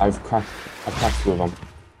to zone. I've cracked 2 of them.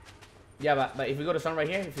 Yeah, but if we go to zone right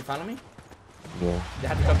here, if you follow me, Yeah. they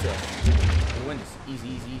have to come to us. We'll win this.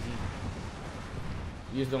 Easy.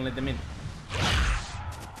 You just don't let them in.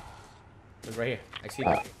 Look right here. I see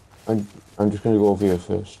them. I'm just gonna go over here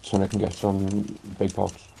first so I can get some big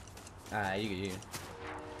pots. You good.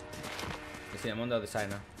 You see, I'm on the other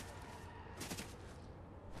side now.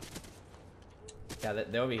 Yeah,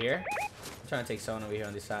 they're over here. I'm trying to take someone over here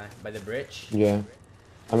on this side by the bridge. Yeah.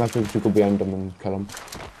 I'm actually to go behind them and kill them.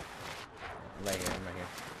 Right here.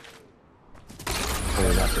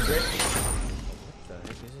 Oh, That's the bridge. What the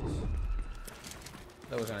heck is this?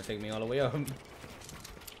 That was gonna take me all the way up.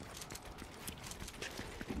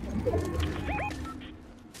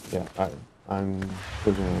 yeah, I'm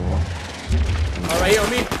pushing it now. All right, here on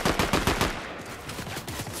me.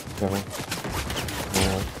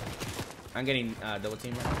 Yeah. I'm getting double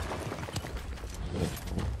team right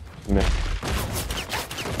Miss.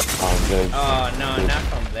 Oh no, not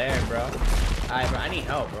from there, bro. Alright, bro, I need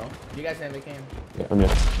help, bro. You guys have a cam? Yeah, I'm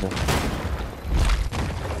missed.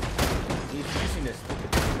 He's using this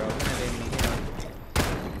stupid thing, bro. We're gonna get me here.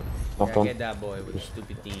 Knocked Yeah, on. get that boy with the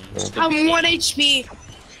stupid thing. I'm 1 HP.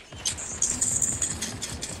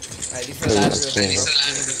 Alright, these are the last Yeah, real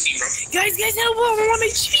Team, bro. Guys, help! I'm 1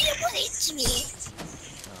 HP. I'm 1 HP.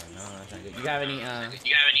 Oh no, that's not good. You have any You have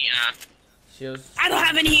any shields? I don't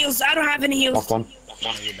have any heals. Knocked one.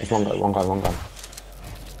 There's one guy.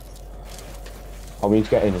 Oh, we need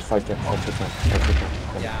to get in. It's 5 seconds.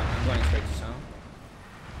 Yeah, I'm going straight to zone.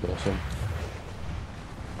 Yeah, same.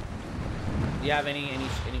 Do you have any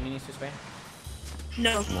minis to spare?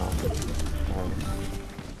 No. No.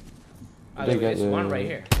 Oh, They there's get, one right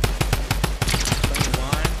here.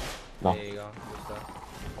 21. No. There you go. Good stuff.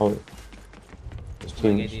 Oh. This Look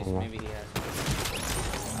team at is these. somewhere. Maybe he has.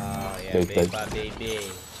 Oh yeah, Big. baby.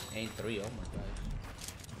 Ain't 3. Oh my god.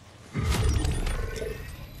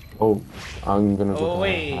 Oh, I'm gonna go. Oh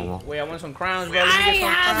wait, I I want some crowns, bro. I Let me get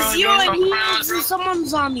some have crowns. 0 heals and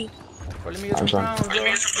someone's on me. Bro, let me get some I'm done.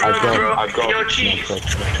 crowns, bro. I've got. Yo, cheese.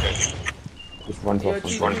 Just run Yo, off.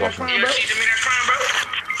 cheese, Run give me that off. crown, Yo, bro. cheese, give me that crown, bro.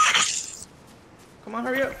 Come on,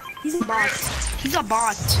 hurry up. He's a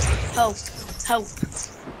bot. Help.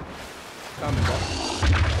 Coming, bro.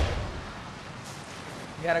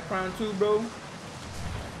 You got a crown too, bro.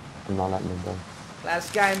 I'm not letting him go.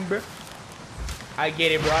 Last guy, bro. I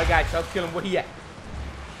get it, bro. I got you. I'll kill him. Where he at?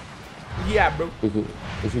 Where he at, bro? If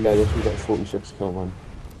you get this, we get 46 kill one.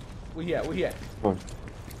 Where he at? Come on.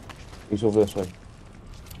 He's over this way.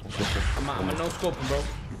 I'm a no scoping, bro.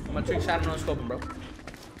 I'm a trick shot no scoping, bro.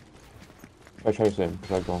 I try to say him,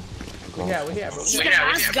 because I go. Where he at, bro? He's the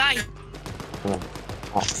last guy. Come on.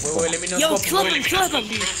 Oh, Wait, let me know. Yo, scoping, flip bro. him.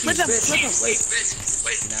 Flip him.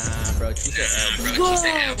 Nah, bro. Cheese it, bro. Go.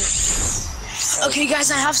 Okay,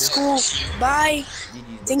 guys, I have school. Bye.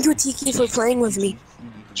 Thank you, Tiki, for playing with me.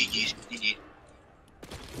 GG's,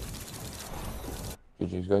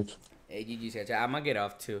 guys. Hey, GG's, guys. I'm gonna get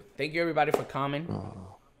off too. Thank you, everybody, for coming.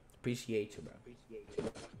 Appreciate you, bro.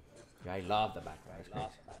 I love the background.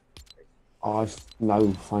 Oh, I now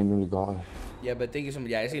finally got it. Yeah, but thank you so much.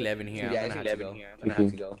 Yeah, it's 11 here. I'm gonna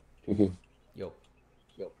have to go. Kiki. Yo.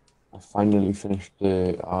 I finally finished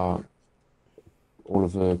the all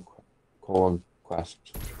of the core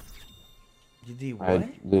quests. You did what?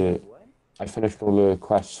 I finished all the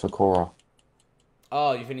quests for Korra.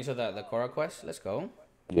 Oh, you finished the Korra quest? Let's go.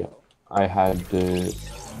 Yeah. I had the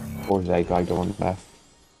Korra's egg guide on left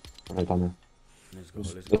when I done it. Let's go.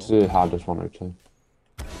 It's the hardest one out too.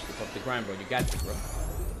 Keep up the grind, bro. You got this, bro.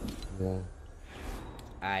 Yeah.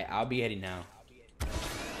 Alright, I'll be heading now.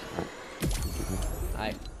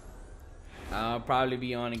 Alright. I'll probably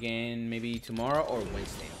be on again maybe tomorrow or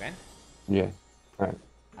Wednesday, okay? Yeah. Alright.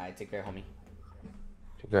 Alright, take care, homie.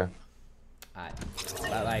 Take care. Alright.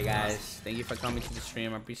 Bye-bye, guys. Thank you for coming to the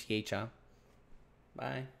stream. I appreciate y'all.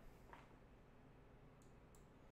 Bye.